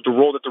enjoying the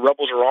role that the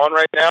Rebels are on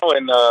right now,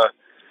 and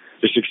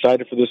just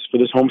excited for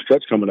this home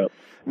stretch coming up.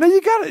 Now you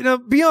got to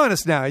be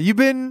honest. Now you've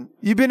been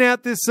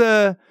at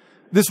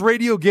this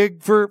radio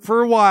gig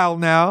for a while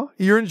now.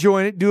 You're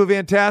enjoying it. Do a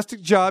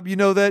fantastic job. You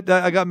know that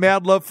I got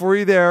mad love for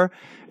you there.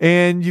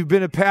 And you've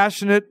been a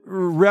passionate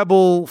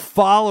Rebel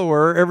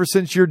follower ever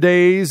since your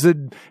days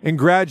and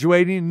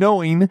graduating,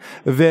 knowing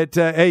that,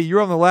 hey, you're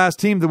on the last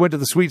team that went to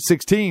the Sweet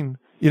 16,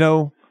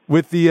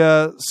 with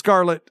the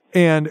Scarlet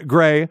and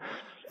Gray.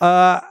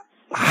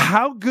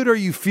 How good are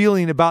you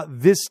feeling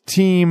about this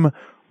team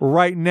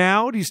right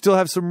now? Do you still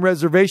have some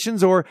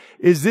reservations, or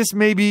is this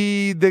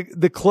maybe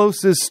the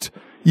closest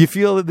you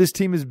feel that this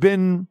team has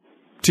been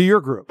to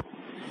your group?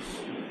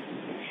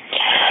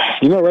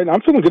 Right now,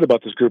 I'm feeling good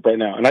about this group right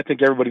now, and I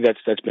think everybody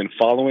that's been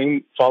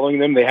following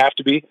them, they have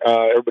to be.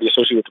 Everybody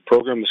associated with the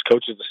program, the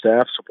coaches, the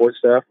staff, support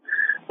staff.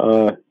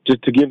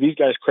 Just to give these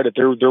guys credit,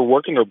 they're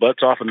working their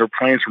butts off and they're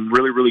playing some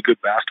really, really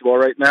good basketball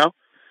right now.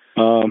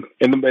 And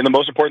the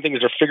most important thing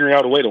is they're figuring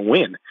out a way to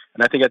win.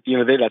 And I think at the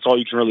end of the day, that's all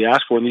you can really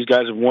ask for. And these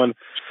guys have won.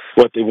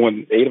 They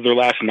won 8 of their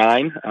last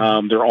 9.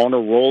 They're on a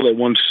roll. They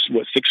won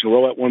 6 in a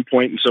row at one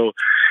point, and so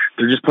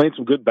they're just playing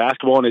some good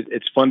basketball. And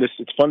it's fun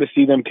to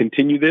see them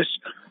continue this.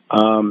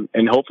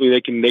 And hopefully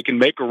they can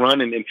make a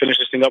run and finish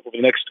this thing up over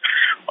the next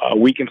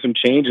week and some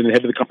change, and then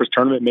head to the conference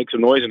tournament, make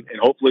some noise, and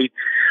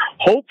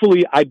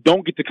hopefully I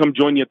don't get to come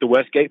join you at the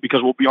Westgate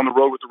because we'll be on the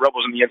road with the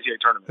Rebels in the NCAA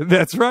tournament.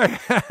 That's right.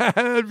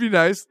 That'd be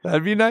nice.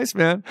 That'd be nice,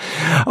 man.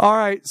 All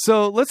right,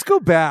 so let's go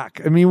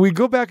back. I mean, we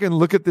go back and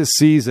look at this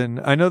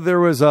season. I know there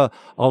was a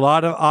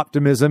lot of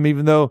optimism,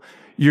 even though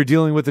you're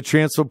dealing with the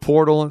transfer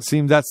portal, and it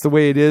seems that's the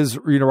way it is,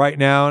 right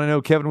now. And I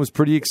know Kevin was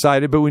pretty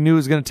excited, but we knew it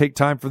was going to take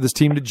time for this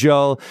team to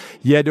gel.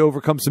 You had to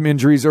overcome some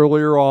injuries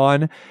earlier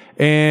on,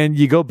 and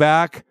you go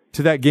back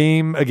to that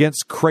game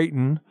against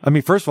Creighton. I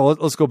mean, first of all,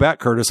 let's go back,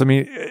 Curtis. I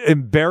mean,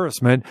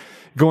 embarrassment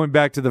going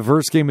back to the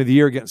first game of the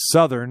year against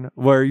Southern,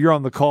 where you're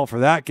on the call for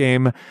that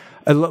game.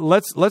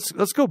 Let's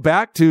go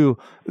back to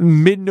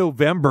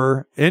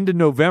mid-November, end of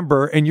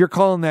November, and you're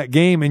calling that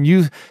game, and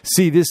you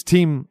see this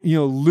team,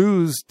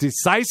 lose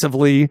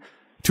decisively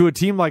to a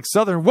team like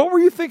Southern. What were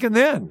you thinking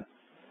then?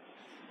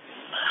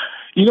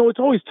 It's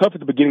always tough at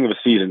the beginning of a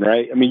season,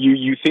 right? I mean,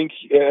 you think,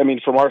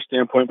 from our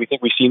standpoint, we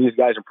think we've seen these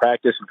guys in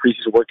practice and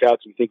preseason workouts.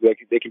 We think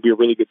they can be a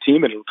really good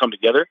team and it'll come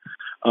together.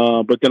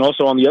 But then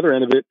also on the other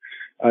end of it,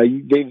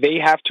 they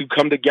have to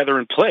come together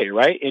and play,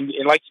 right? And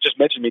like you just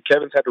mentioned,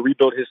 Kevin's had to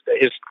rebuild his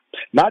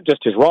not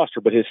just his roster,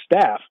 but his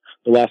staff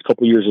the last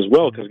couple of years as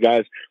well, because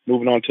guys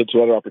moving on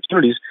to other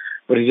opportunities.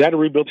 But he's had to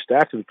rebuild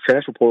staff to the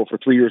transfer portal for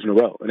 3 years in a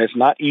row. And it's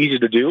not easy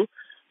to do,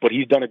 but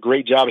he's done a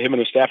great job, him and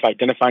his staff,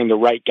 identifying the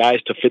right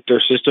guys to fit their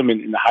system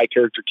and the high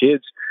character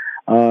kids.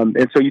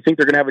 And so you think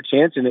they're going to have a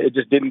chance, and it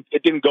just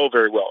didn't go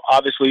very well.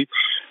 Obviously,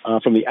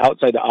 from the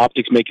outside, the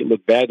optics make it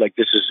look bad, like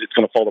it's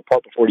going to fall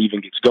apart before it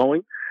even gets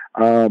going.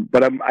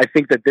 But I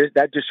think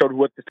that just showed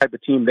what the type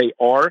of team they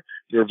are.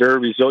 They're very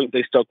resilient.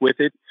 They stuck with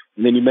it.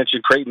 And then you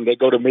mentioned Creighton. They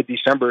go to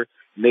mid-December,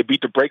 and they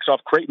beat the brakes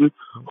off Creighton,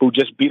 who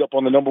just beat up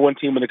on the number 1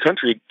 team in the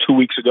country 2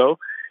 weeks ago.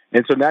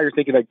 And so now you're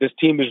thinking like this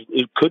team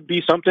it could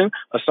be something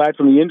aside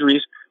from the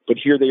injuries, But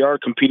here they are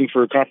competing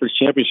for a conference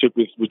championship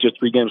with just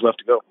 3 games left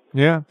to go.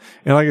 Yeah,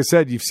 and like I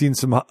said, you've seen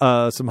some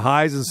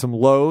highs and some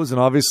lows,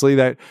 and obviously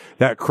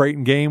that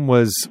Creighton game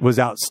was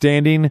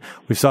outstanding.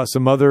 We saw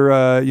some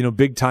other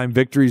big time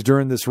victories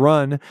during this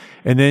run,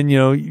 and then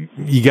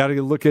you got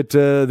to look at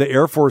the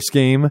Air Force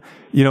game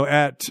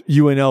at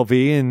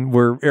UNLV, and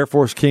where Air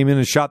Force came in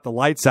and shot the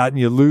lights out, and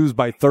you lose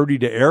by 30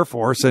 to Air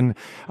Force, and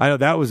I know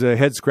that was a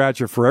head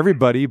scratcher for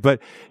everybody. But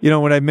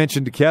when I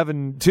mentioned to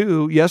Kevin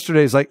too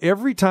yesterday, it's like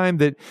every time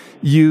that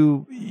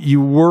you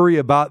worry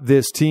about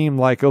this team,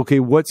 like, okay,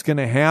 what's going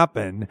to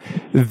happen?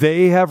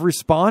 They have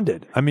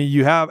responded. I mean,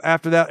 you have,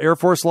 after that Air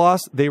Force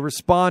loss, they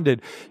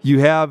responded. You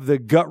have the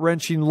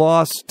gut-wrenching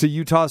loss to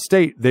Utah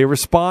State. They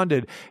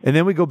responded. And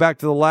then we go back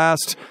to the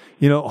last,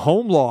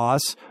 home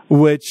loss,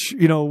 which,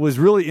 was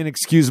really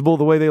inexcusable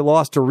the way they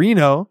lost to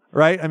Reno,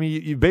 right? I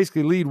mean, you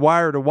basically lead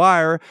wire to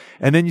wire,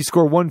 and then you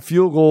score 1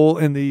 field goal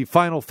in the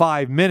final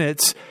 5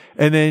 minutes,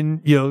 and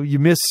then, you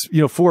miss,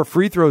 4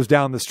 free throws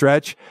down the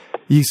stretch.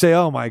 You say,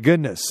 oh my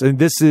goodness. And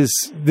this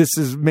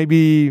is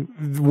maybe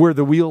where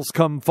the wheels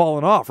come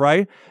falling off,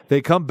 right?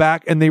 They come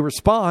back and they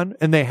respond,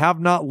 and they have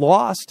not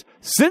lost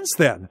since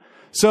then.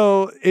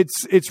 So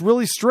it's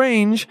really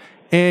strange.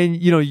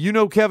 And,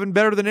 Kevin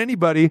better than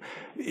anybody.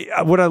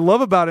 What I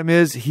love about him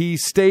is he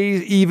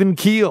stays even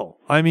keel.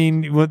 I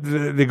mean,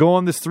 they go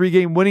on this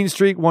 3-game winning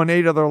streak, won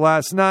 8 of their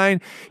last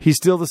 9. He's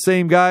still the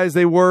same guys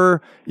they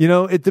were,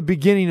 at the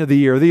beginning of the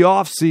year, the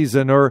off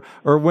season, or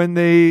when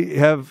they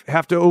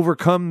have to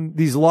overcome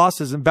these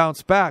losses and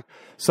bounce back.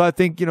 So I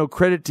think,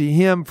 credit to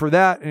him for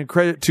that, and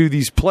credit to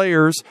these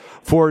players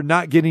for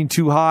not getting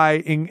too high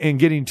and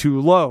getting too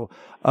low.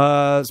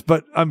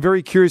 But I'm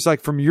very curious,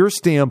 like from your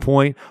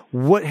standpoint,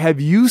 what have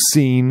you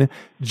seen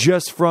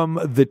just from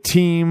the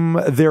team,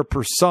 their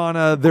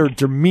persona, their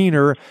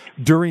demeanor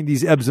during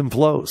these ebbs and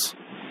flows?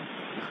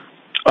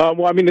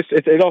 Well, I mean,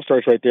 it all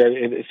starts right there.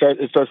 It starts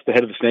at the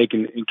head of the snake,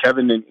 and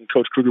Kevin and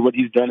Coach Kruger, what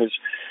he's done is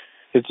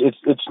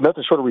it's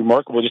nothing short of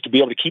remarkable just to be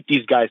able to keep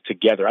these guys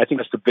together. I think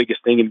that's the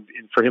biggest thing, and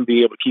for him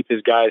being able to keep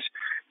his guys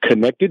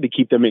connected, to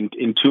keep them in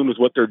tune with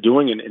what they're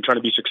doing and trying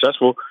to be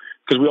successful.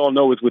 Because we all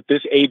know with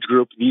this age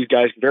group, these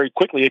guys very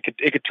quickly it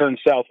could turn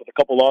south with a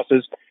couple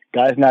losses,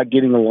 guys not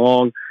getting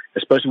along,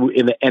 especially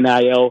in the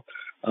NIL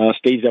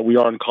stage that we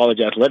are in college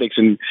athletics.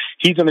 And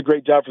he's done a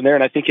great job from there,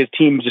 and I think his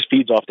team just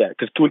feeds off that.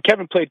 Because when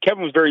Kevin played,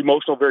 Kevin was very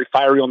emotional, very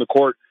fiery on the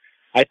court.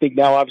 I think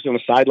now, obviously, on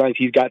the sidelines,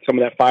 he's got some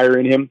of that fire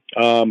in him.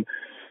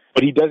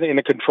 But he does it in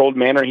a controlled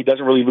manner. He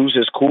doesn't really lose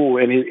his cool,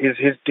 and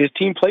his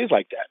team plays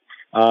like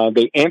that.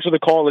 They answer the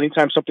call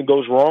anytime something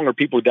goes wrong or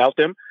people doubt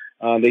them.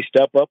 They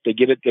step up, they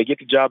get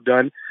the job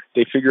done.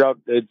 They figure out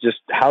just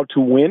how to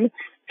win.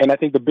 And I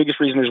think the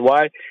biggest reason is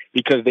why,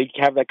 because they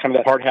have that kind of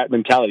that hard hat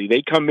mentality.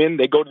 They come in,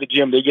 they go to the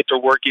gym, they get their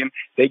work in,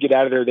 they get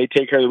out of there, they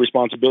take care of the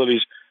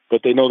responsibilities,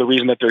 but they know the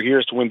reason that they're here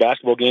is to win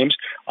basketball games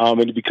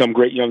and to become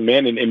great young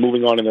men and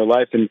moving on in their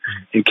life. And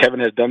Kevin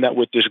has done that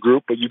with this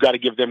group, but you got to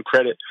give them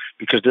credit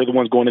because they're the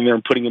ones going in there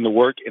and putting in the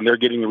work, and they're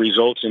getting the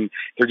results, and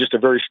they're just a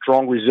very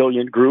strong,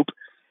 resilient group.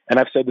 And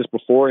I've said this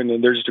before,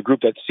 and they're just a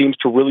group that seems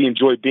to really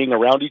enjoy being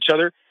around each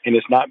other, and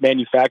it's not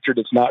manufactured,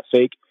 it's not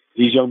fake.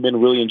 These young men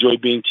really enjoy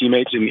being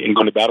teammates and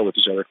going to battle with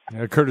each other.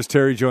 Curtis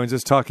Terry joins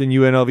us talking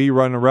UNLV,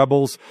 Runnin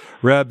Rebels.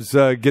 Rebs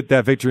get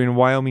that victory in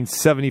Wyoming,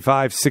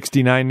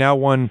 75-69, now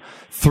won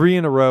 3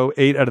 in a row,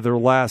 8 out of their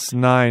last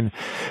 9.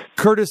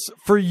 Curtis,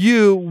 for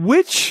you,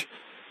 which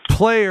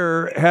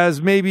player has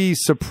maybe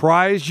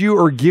surprised you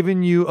or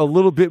given you a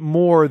little bit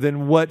more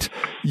than what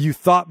you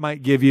thought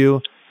might give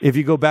you if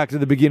you go back to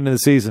the beginning of the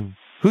season?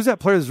 Who's that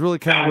player that's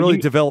really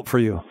developed for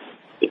you?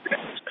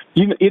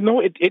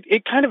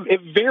 It kind of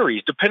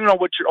varies depending on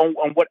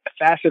what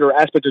facet or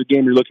aspect of the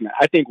game you're looking at.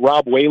 I think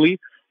Rob Whaley,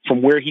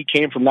 from where he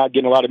came from not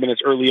getting a lot of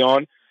minutes early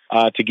on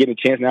to get a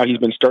chance now he's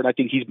been starting. I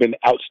think he's been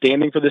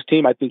outstanding for this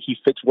team. I think he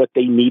fits what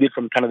they needed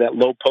from kind of that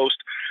low post,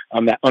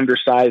 that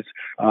undersized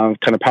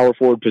kind of power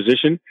forward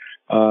position.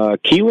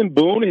 Keelan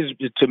Boone is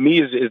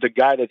the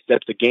guy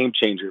that's the game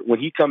changer. When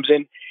he comes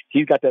in,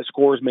 he's got that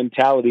scorer's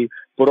mentality.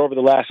 But over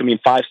the last,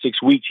 5-6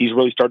 weeks, he's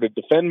really started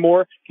to defend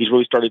more. He's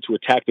really started to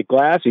attack the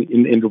glass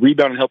and to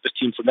rebound and help his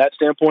team from that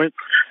standpoint.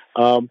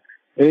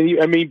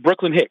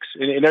 Brooklyn Hicks,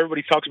 and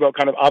everybody talks about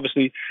kind of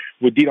obviously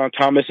with Deon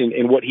Thomas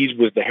and what he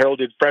was the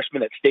heralded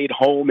freshman that stayed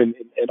home and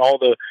all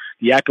the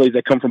accolades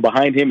that come from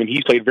behind him, and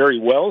he's played very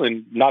well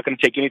and not going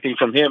to take anything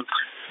from him.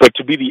 But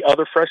to be the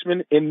other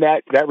freshman in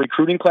that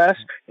recruiting class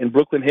in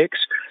Brooklyn Hicks,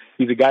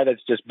 he's a guy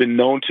that's just been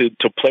known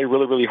to play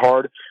really, really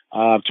hard,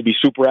 to be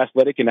super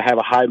athletic and to have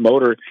a high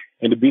motor,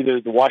 and to be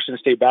the Washington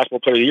State Basketball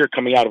Player of the Year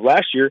coming out of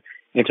last year,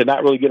 and to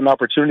not really get an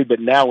opportunity. But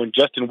now when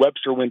Justin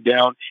Webster went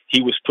down,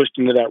 he was pushed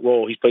into that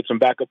role. He's played some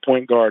backup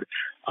point guard.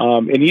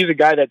 And he's a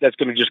guy that's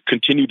going to just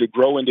continue to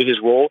grow into his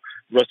role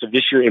the rest of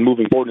this year and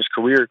moving forward in his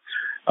career.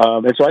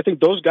 And so I think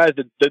those guys,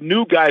 the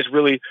new guys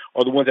really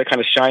are the ones that kind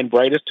of shine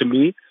brightest to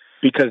me,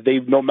 because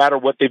no matter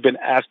what they've been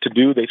asked to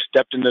do, they've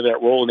stepped into that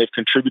role and they've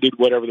contributed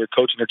whatever their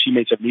coach and their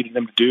teammates have needed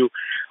them to do.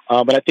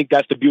 But I think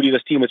that's the beauty of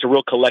this team. It's a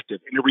real collective.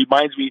 And it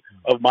reminds me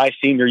of my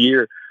senior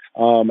year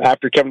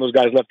after Kevin, those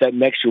guys left that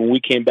next year when we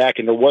came back,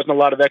 and there wasn't a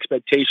lot of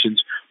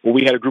expectations, but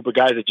we had a group of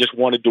guys that just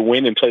wanted to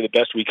win and play the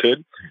best we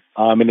could.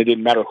 And it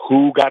didn't matter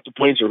who got the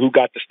points or who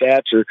got the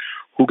stats or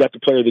who got the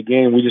player of the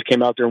game. We just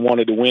came out there and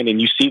wanted to win.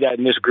 And you see that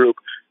in this group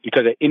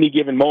because at any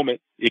given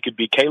moment, it could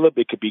be Caleb,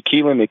 it could be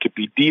Keelan, it could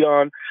be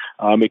Dion,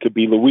 it could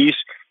be Luis,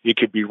 it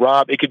could be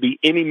Rob, it could be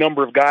any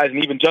number of guys.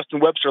 And even Justin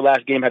Webster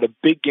last game had a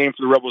big game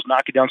for the Rebels,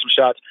 knocking down some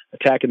shots,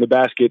 attacking the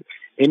basket.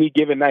 Any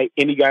given night,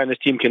 any guy on this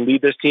team can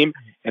lead this team.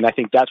 And I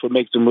think that's what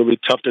makes them really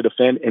tough to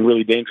defend and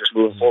really dangerous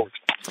moving forward.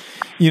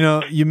 You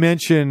know, you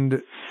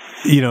mentioned,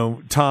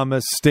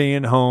 Thomas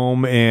staying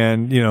home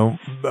and,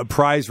 a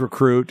prize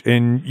recruit,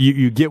 and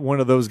you get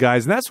one of those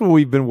guys. And that's what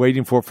we've been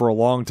waiting for a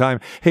long time.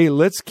 Hey,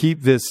 let's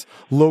keep this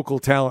local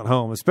talent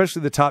home,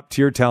 especially the top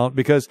tier talent,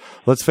 because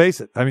let's face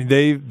it. I mean,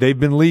 they've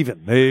been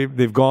leaving.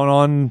 They've gone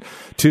on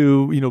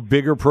to,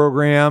 bigger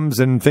programs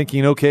and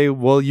thinking, okay,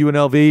 well,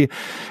 UNLV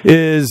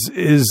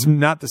is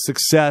not the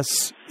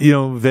success,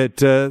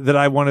 that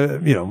I want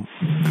to,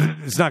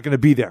 it's not going to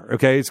be there.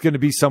 Okay. It's going to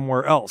be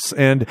somewhere else.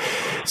 And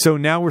so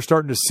now we're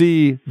starting to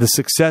see the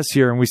success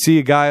here, and we see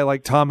a guy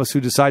like Thomas who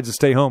decides to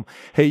stay home.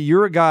 Hey,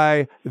 you're a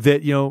guy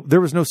that,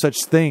 there was no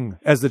such thing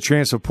as the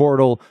transfer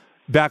portal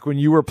back when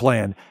you were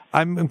playing.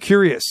 I'm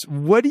curious,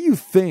 what do you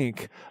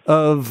think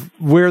of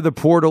where the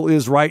portal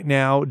is right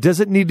now? Does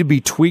it need to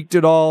be tweaked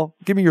at all?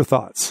 Give me your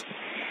thoughts.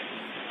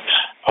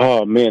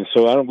 Oh man,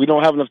 so we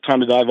don't have enough time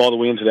to dive all the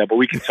way into that, but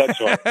we can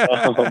touch on it.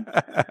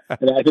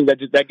 And I think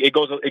that it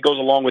goes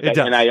along with that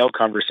NIL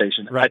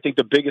conversation. Right. I think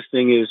the biggest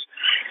thing is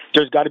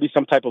there's got to be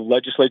some type of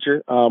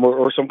legislature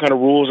or some kind of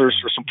rules or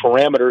some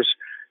parameters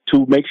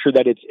to make sure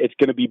that it's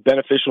going to be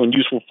beneficial and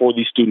useful for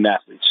these student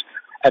athletes.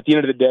 At the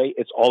end of the day,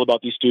 it's all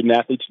about these student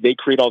athletes. They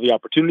create all the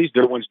opportunities.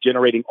 They're the ones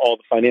generating all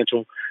the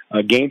financial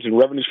gains and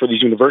revenues for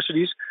these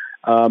universities.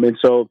 And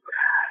so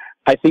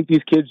I think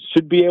these kids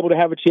should be able to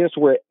have a chance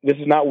where this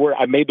is not where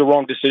I made the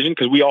wrong decision,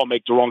 because we all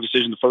make the wrong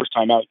decision the first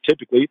time out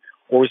typically,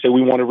 or we say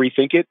we want to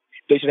rethink it.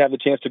 They should have the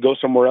chance to go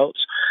somewhere else.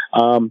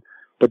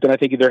 But then I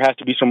think there has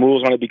to be some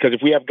rules on it, because if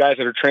we have guys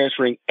that are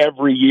transferring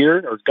every year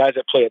or guys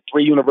that play at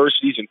 3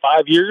 universities in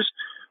 5 years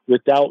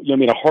without,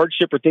 a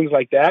hardship or things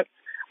like that,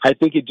 I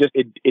think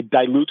it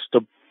dilutes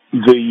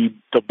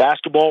the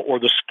basketball or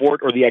the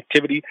sport or the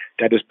activity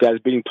that is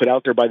being put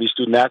out there by these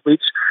student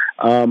athletes.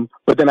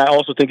 But then I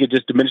also think it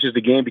just diminishes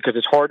the game, because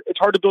it's hard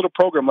to build a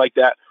program like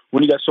that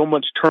when you got so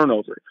much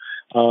turnover.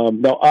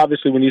 Now,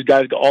 obviously, when these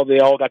guys they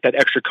all got that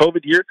extra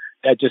COVID year,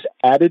 that just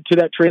added to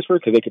that transfer,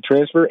 because they could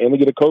transfer and they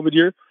get a COVID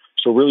year.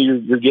 So really,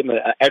 you're getting an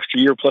extra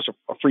year plus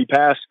a free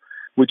pass,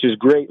 which is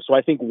great. So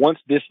I think once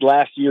this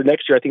last year,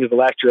 next year, I think is the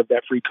last year of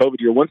that free COVID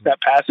year. Once that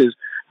passes,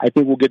 I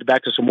think we'll get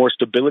back to some more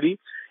stability.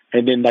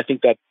 And then I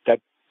think that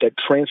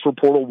transfer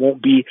portal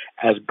won't be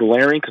as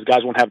glaring, because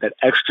guys won't have that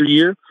extra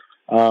year.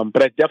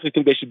 But I definitely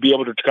think they should be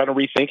able to kind of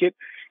rethink it,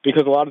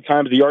 because a lot of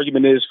times the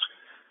argument is,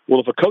 well,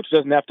 if a coach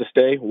doesn't have to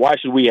stay, why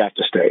should we have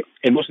to stay?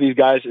 And most of these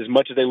guys, as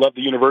much as they love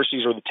the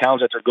universities or the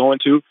towns that they're going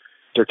to,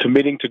 they're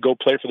committing to go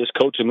play for this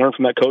coach and learn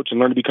from that coach and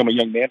learn to become a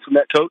young man from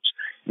that coach.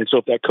 And so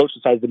if that coach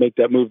decides to make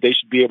that move, they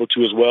should be able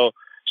to as well.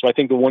 So I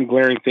think the one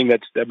glaring thing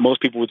that most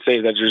people would say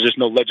is that there's just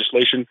no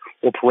legislation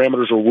or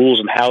parameters or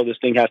rules on how this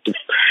thing has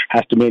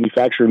to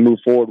manufacture and move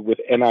forward with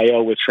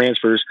NIL, with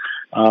transfers.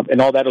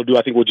 And all that'll do,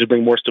 I think, will just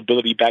bring more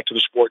stability back to the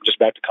sport and just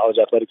back to college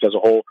athletics as a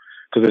whole.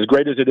 Because as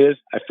great as it is,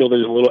 I feel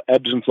there's a little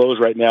ebbs and flows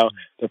right now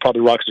that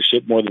probably rocks the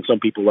ship more than some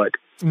people like.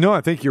 No,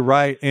 I think you're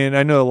right. And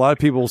I know a lot of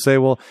people will say,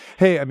 well,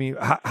 hey, I mean,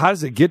 how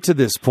does it get to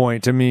this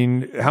point? I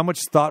mean, how much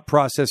thought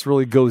process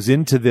really goes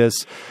into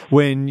this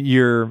when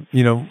you're,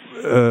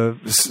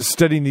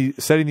 setting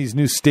these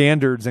new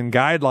standards and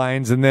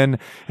guidelines, and then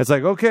it's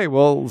like, okay,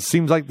 well, it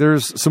seems like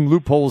there's some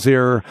loopholes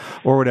here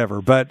or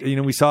whatever. But,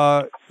 we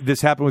saw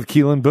this happen with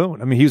Keelan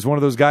Boone. I mean, he was one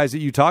of those guys that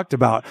you talked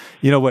about,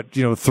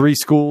 3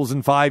 schools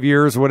in 5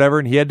 years or whatever,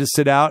 and he had to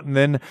sit out, and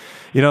then,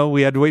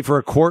 we had to wait for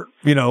a court,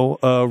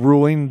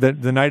 ruling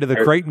the night of the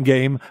Creighton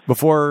game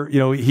before,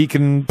 he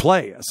can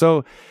play.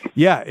 So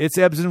yeah, it's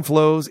ebbs and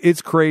flows.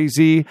 It's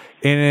crazy.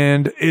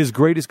 And as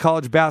great as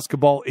college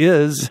basketball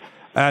is,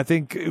 I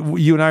think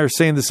you and I are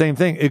saying the same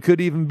thing. It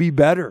could even be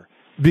better,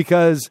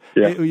 because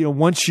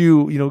once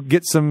you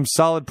get some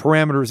solid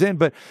parameters in.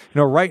 But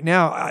right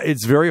now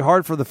it's very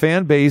hard for the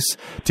fan base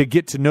to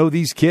get to know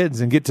these kids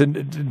and get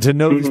to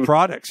know these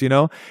products.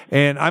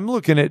 And I'm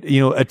looking at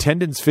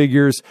attendance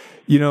figures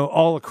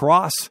all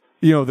across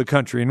the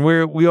country, and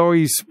where we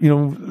always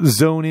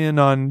zone in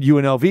on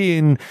UNLV,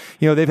 and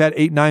they've had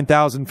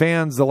 8,000-9,000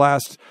 fans the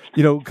last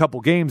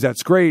couple games.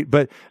 That's great,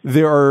 but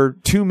there are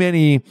too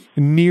many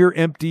near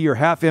empty or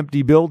half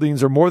empty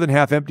buildings, or more than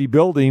half empty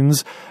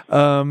buildings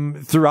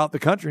throughout the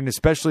country, and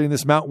especially in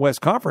this Mountain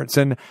West Conference.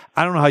 And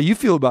I don't know how you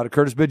feel about it,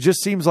 Curtis, but it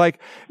just seems like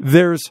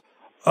there's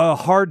a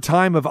hard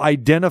time of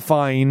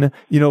identifying,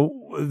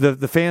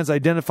 the fans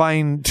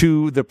identifying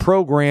to the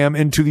program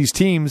and to these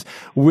teams,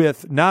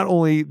 with not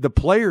only the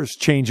players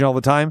changing all the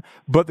time,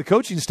 but the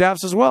coaching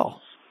staffs as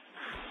well.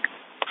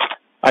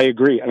 I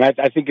agree. And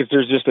I think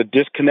there's just a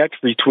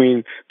disconnect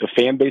between the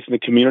fan base and the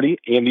community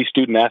and these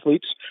student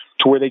athletes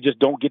to where they just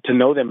don't get to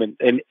know them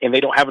and they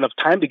don't have enough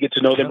time to get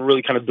to know them and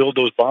really kind of build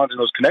those bonds and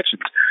those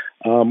connections.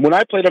 When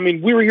I played,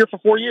 we were here for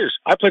 4 years.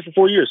 I played for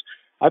 4 years.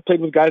 I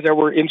played with guys that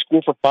were in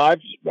school for 5,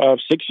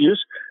 6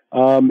 years.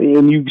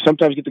 And you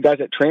sometimes get the guys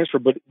that transfer,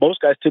 but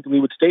most guys typically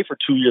would stay for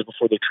 2 years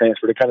before they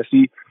transfer to kind of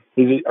see,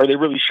 are they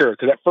really sure?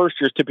 Because that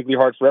first year is typically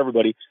hard for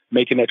everybody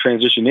making that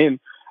transition in.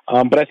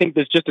 But I think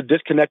there's just a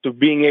disconnect of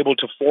being able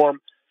to form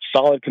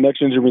solid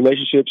connections and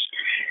relationships,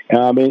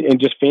 and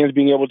just fans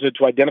being able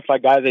to identify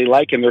guys they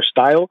like and their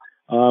style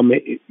on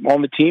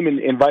the team,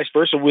 and vice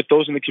versa with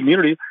those in the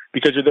community,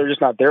 because they're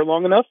just not there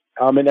long enough,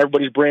 and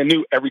everybody's brand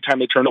new every time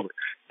they turn over.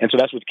 And so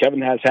that's what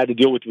Kevin has had to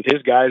deal with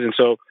his guys. And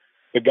so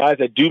the guys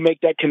that do make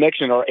that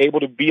connection are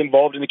able to be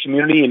involved in the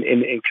community and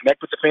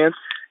connect with the fans.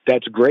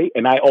 That's great.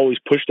 And I always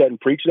push that and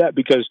preach that,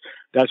 because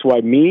that's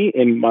why me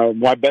and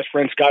my best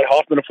friend, Scott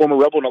Hoffman, a former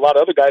Rebel, and a lot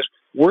of other guys,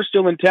 we're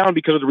still in town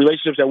because of the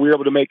relationships that we were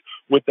able to make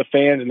with the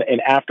fans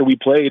and after we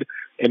played,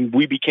 and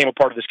we became a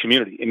part of this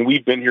community. And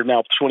we've been here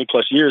now 20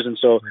 plus years. And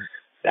so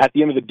at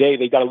the end of the day,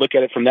 they got to look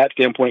at it from that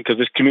standpoint, because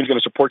this community is going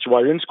to support you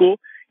while you're in school.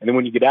 And then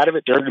when you get out of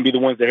it, they're going to be the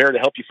ones that are here to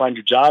help you find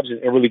your jobs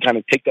and really kind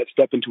of take that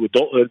step into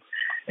adulthood.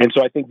 And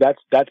so I think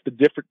that's the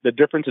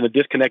difference and the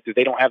disconnect is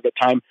they don't have the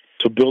time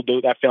to build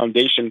that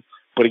foundation.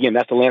 But again,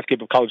 that's the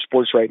landscape of college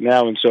sports right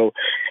now. And so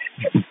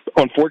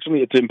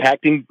unfortunately it's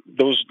impacting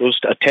those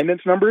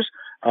attendance numbers.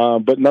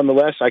 But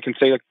nonetheless, I can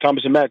say, like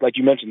Thomas and Matt, like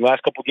you mentioned, the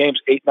last couple of games,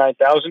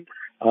 8,000-9,000.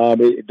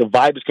 The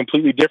vibe is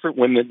completely different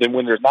than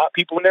when there's not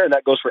people in there, and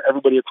that goes for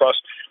everybody across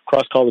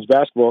college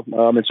basketball.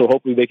 And so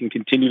hopefully they can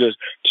continue to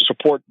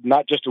support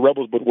not just the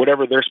Rebels, but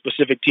whatever their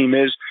specific team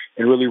is,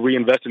 and really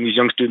reinvest in these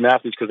young student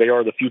athletes, because they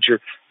are the future,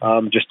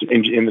 just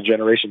in the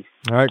generation.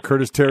 All right,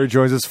 Curtis Terry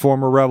joins us,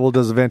 former Rebel,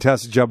 does a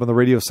fantastic job on the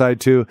radio side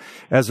too,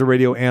 as a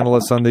radio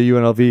analyst on the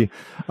UNLV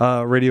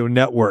radio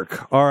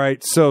network. All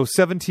right, so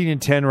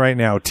 17-10 right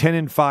now,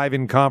 10-5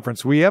 in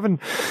conference. We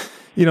haven't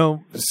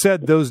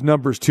said those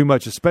numbers too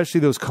much,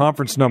 especially those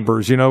conference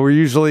numbers. We're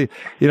usually,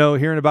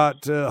 hearing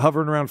about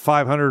hovering around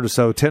 500 or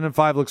so.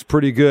 10-5 looks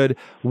pretty good.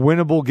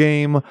 Winnable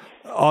game,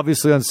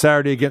 obviously, on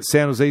Saturday against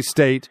San Jose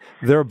State.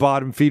 They're a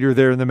bottom feeder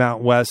there in the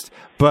Mountain West.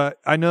 But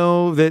I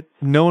know that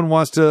no one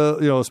wants to,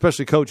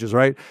 especially coaches,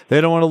 right? They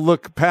don't want to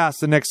look past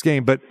the next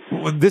game. But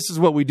this is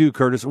what we do,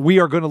 Curtis. We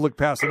are going to look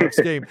past the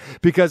next game,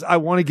 because I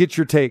want to get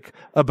your take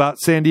about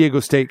San Diego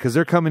State, because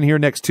they're coming here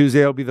next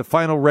Tuesday. It'll be the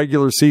final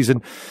regular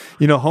season,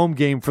 home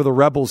game for the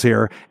Rebels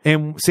here.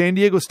 And San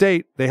Diego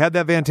State, they had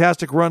that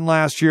fantastic run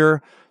last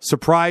year,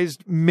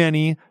 surprised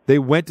many. They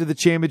went to the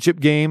championship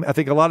game. I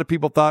think a lot of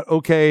people thought,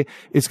 okay,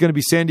 it's going to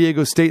be San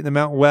Diego State in the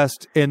Mountain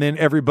West and then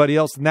everybody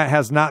else, and that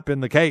has not been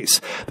the case.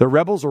 The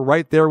Rebels are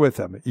right there with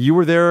them. You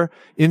were there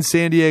in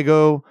San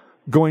Diego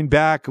going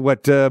back,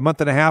 a month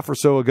and a half or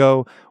so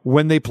ago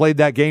when they played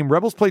that game.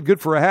 Rebels played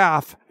good for a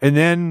half, and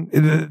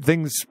then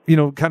things,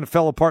 kind of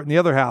fell apart in the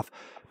other half.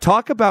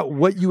 Talk about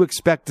what you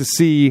expect to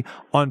see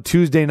on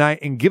Tuesday night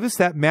and give us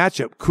that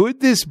matchup. Could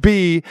this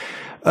be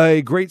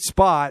a great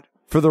spot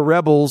for the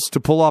Rebels to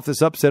pull off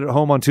this upset at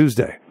home on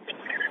Tuesday?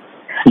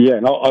 Yeah,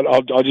 and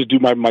I'll just do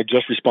my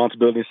just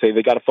responsibility and say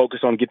they got to focus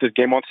on get this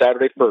game on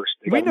Saturday first.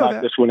 They got to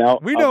knock this one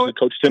out. We know it.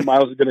 Coach Tim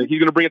Miles he's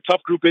gonna bring a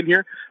tough group in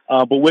here.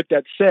 But with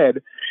that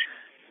said,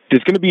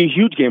 it's going to be a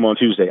huge game on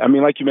Tuesday.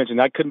 Like you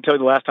mentioned, I couldn't tell you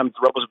the last time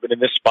the Rebels have been in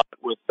this spot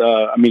with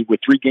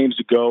 3 games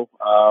to go,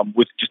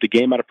 with just a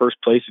game out of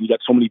first place, and you got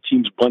so many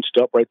teams bunched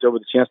up right there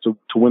with a chance to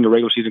win the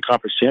regular season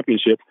conference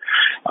championship.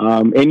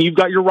 And you've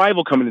got your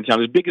rival coming to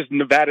town, as big as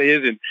Nevada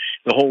is, and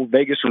the whole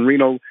Vegas and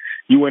Reno,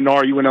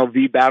 UNR,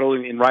 UNLV battle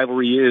and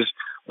rivalry is.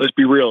 Let's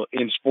be real,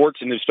 in sports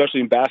and especially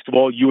in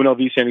basketball,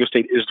 UNLV, San Diego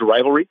State is the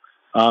rivalry.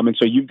 And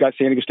so you've got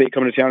San Diego State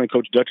coming to town, and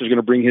Coach Dutcher is going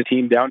to bring his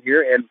team down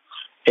here.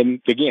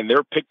 And again,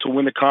 they're picked to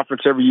win the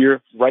conference every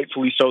year,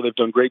 rightfully so. They've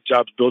done great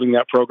jobs building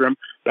that program.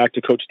 Back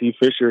to Coach Steve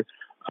Fisher.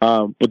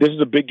 But this is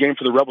a big game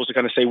for the Rebels to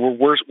kind of say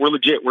we're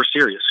legit, we're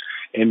serious,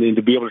 and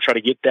to be able to try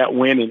to get that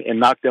win and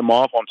knock them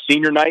off on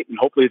senior night. And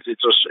hopefully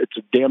it's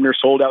a damn near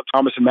sold out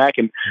Thomas and Mack,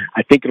 and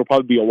I think it'll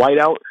probably be a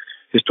whiteout.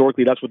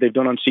 Historically, that's what they've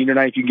done on senior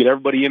night. If you can get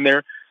everybody in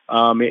there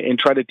and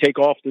try to take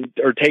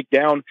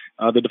down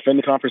the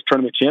defending conference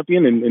tournament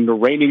champion and the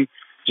reigning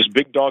just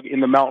big dog in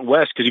the Mountain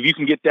West, because if you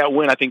can get that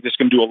win, I think this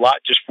can do a lot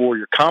just for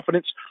your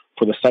confidence,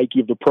 for the psyche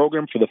of the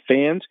program, for the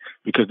fans,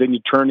 because then you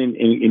turn and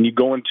you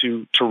go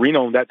into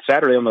Reno that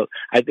Saturday and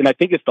I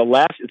think it's the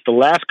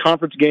last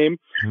conference game,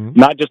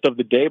 not just of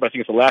the day, but I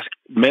think it's the last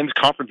men's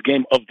conference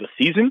game of the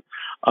season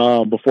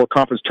before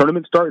conference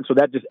tournaments start, and so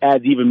that just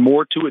adds even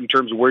more to it in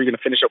terms of where you're going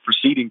to finish up for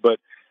seeding. But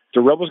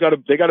the Rebels got a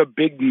big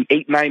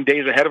 8-9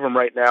 days ahead of them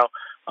right now.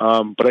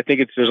 But I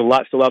think there's a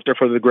lot still out there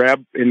for the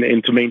grab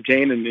and to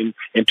maintain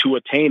and to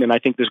attain. And I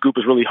think this group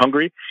is really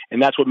hungry,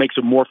 and that's what makes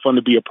it more fun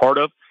to be a part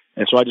of.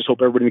 And so I just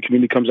hope everybody in the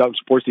community comes out and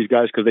supports these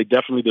guys, because they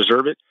definitely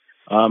deserve it.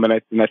 And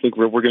I think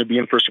we're going to be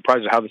in for a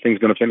surprise of how the thing's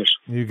going to finish.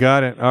 You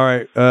got it. All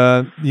right.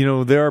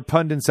 There are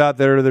pundits out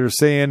there that are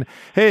saying,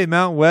 hey,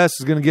 Mountain West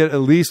is going to get at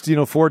least,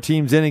 4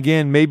 teams in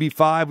again, maybe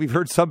 5. We've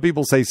heard some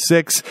people say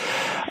 6.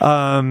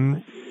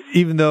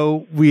 Even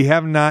though we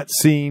have not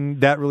seen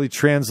that really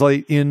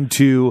translate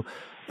into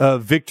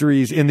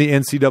victories in the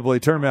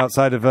NCAA tournament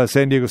outside of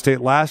San Diego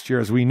State last year,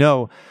 as we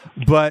know.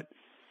 But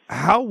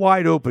how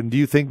wide open do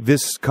you think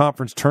this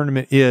conference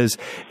tournament is?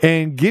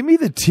 And give me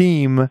the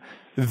team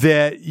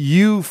that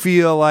you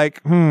feel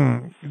like,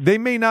 they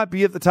may not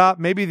be at the top.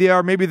 Maybe they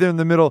are. Maybe they're in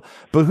the middle.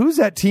 But who's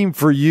that team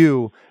for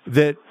you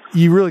that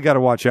you really got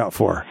to watch out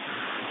for?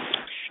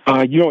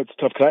 It's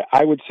tough because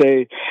I would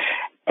say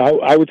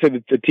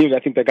that the teams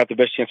I think that got the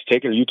best chance to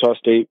take it are Utah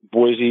State,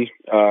 Boise,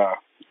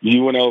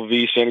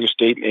 UNLV, San Diego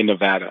State, and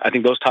Nevada. I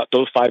think those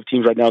 5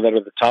 teams right now that are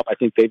at the top, I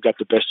think they've got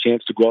the best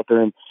chance to go out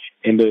there and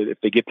if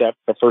they get that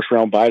first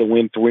round bye to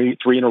win three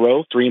in a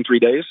row, 3 in 3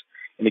 days,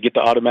 and to get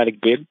the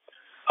automatic bid.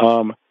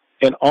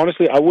 And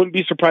honestly, I wouldn't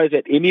be surprised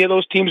at any of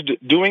those teams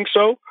doing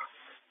so.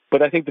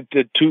 But I think that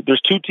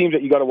there's 2 teams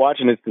that you got to watch,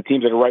 and it's the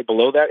teams that are right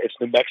below that. It's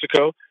New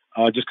Mexico,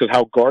 just because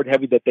how guard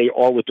heavy that they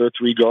are with their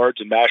 3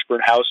 guards and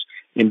Mashburn, House,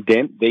 and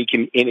Dent. They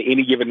can, in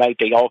any given night,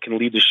 they all can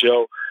lead the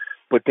show.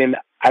 But then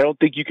I don't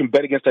think you can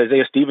bet against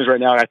Isaiah Stevens right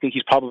now. And I think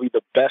he's probably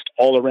the best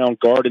all-around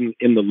guard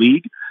in the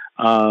league.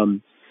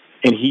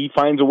 And he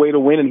finds a way to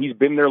win, and he's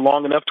been there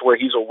long enough to where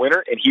he's a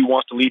winner, and he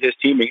wants to lead his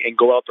team and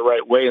go out the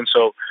right way. And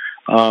so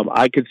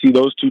I could see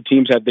those 2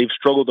 teams they've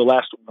struggled the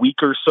last week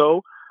or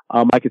so.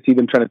 I could see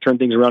them trying to turn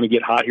things around and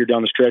get hot here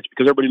down the stretch,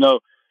 because everybody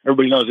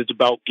knows it's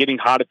about getting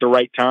hot at the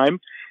right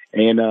time.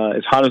 And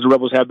as hot as the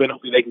Rebels have been,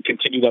 hopefully they can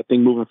continue that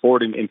thing moving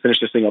forward and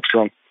finish this thing up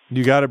strong.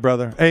 You got it,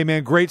 brother. Hey,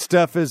 man, great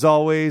stuff as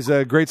always.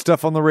 Great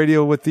stuff on the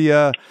radio with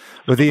the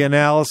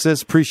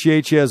analysis.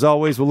 Appreciate you as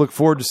always. We'll look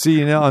forward to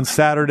seeing you on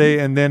Saturday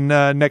and then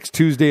next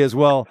Tuesday as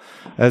well,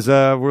 as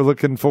we're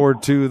looking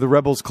forward to the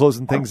Rebels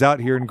closing things out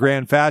here in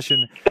grand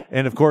fashion.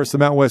 And, of course, the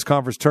Mountain West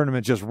Conference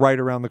Tournament just right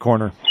around the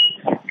corner.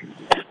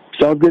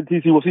 Sounds good,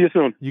 TC. We'll see you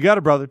soon. You got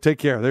it, brother. Take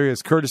care. There he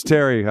is, Curtis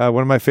Terry,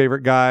 one of my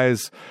favorite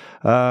guys.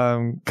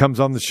 Comes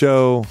on the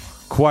show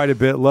quite a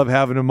bit. Love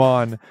having him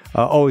on.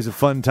 Always a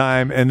fun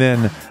time. And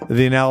then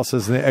the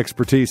analysis and the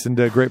expertise, and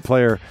a great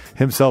player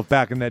himself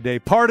back in that day.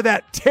 Part of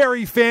that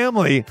Terry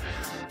family.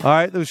 All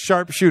right, those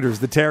sharpshooters,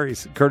 the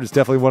Terrys. Curtis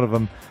definitely one of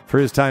them for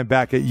his time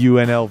back at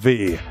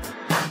UNLV.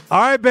 All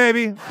right,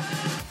 baby.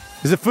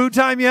 Is it food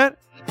time yet?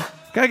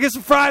 Can I get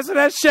some fries with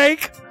that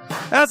shake?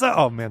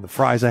 Oh, man, the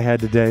fries I had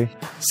today.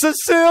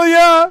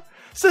 Cecilia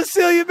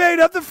made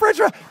up the french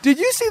fries. Did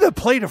you see the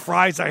plate of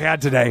fries I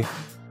had today?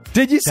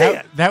 Did you see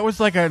it? That was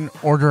like an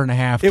order and a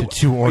half to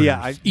 2 orders.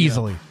 Yeah,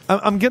 easily.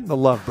 I'm getting the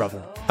love,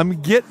 brother.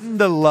 I'm getting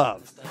the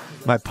love.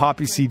 My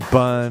poppy seed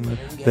bun,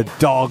 the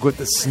dog with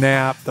the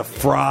snap, the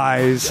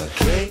fries.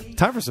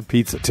 Time for some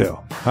pizza, too.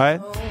 All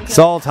right? It's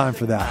all time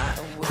for that.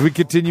 So we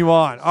continue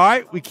on. All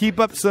right, we keep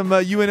up some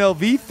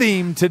UNLV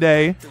theme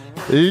today.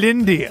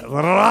 Lindy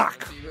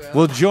Rock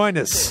will join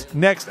us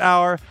next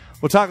hour.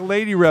 We'll talk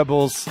Lady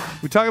Rebels.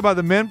 We talk about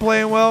the men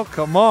playing well.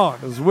 Come on.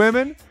 Those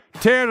women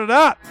tearing it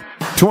up.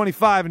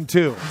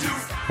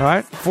 25-2. All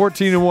right.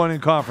 14-1 in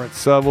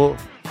conference.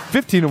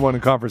 15-1 in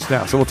conference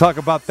now. So we'll talk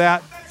about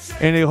that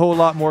and a whole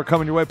lot more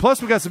coming your way.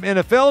 Plus, we got some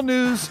NFL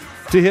news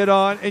to hit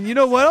on. And you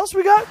know what else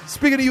we got?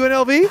 Speaking of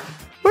UNLV,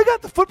 we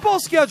got the football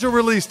schedule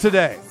released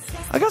today.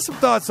 I got some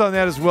thoughts on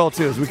that as well,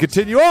 too, as we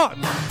continue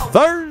on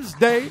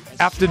Thursday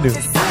afternoon.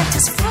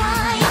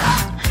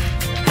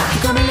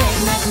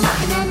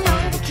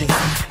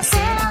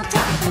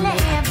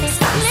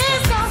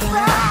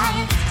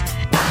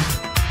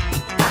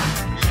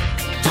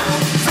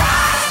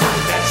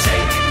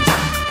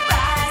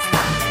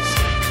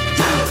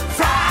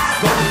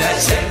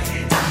 Shake.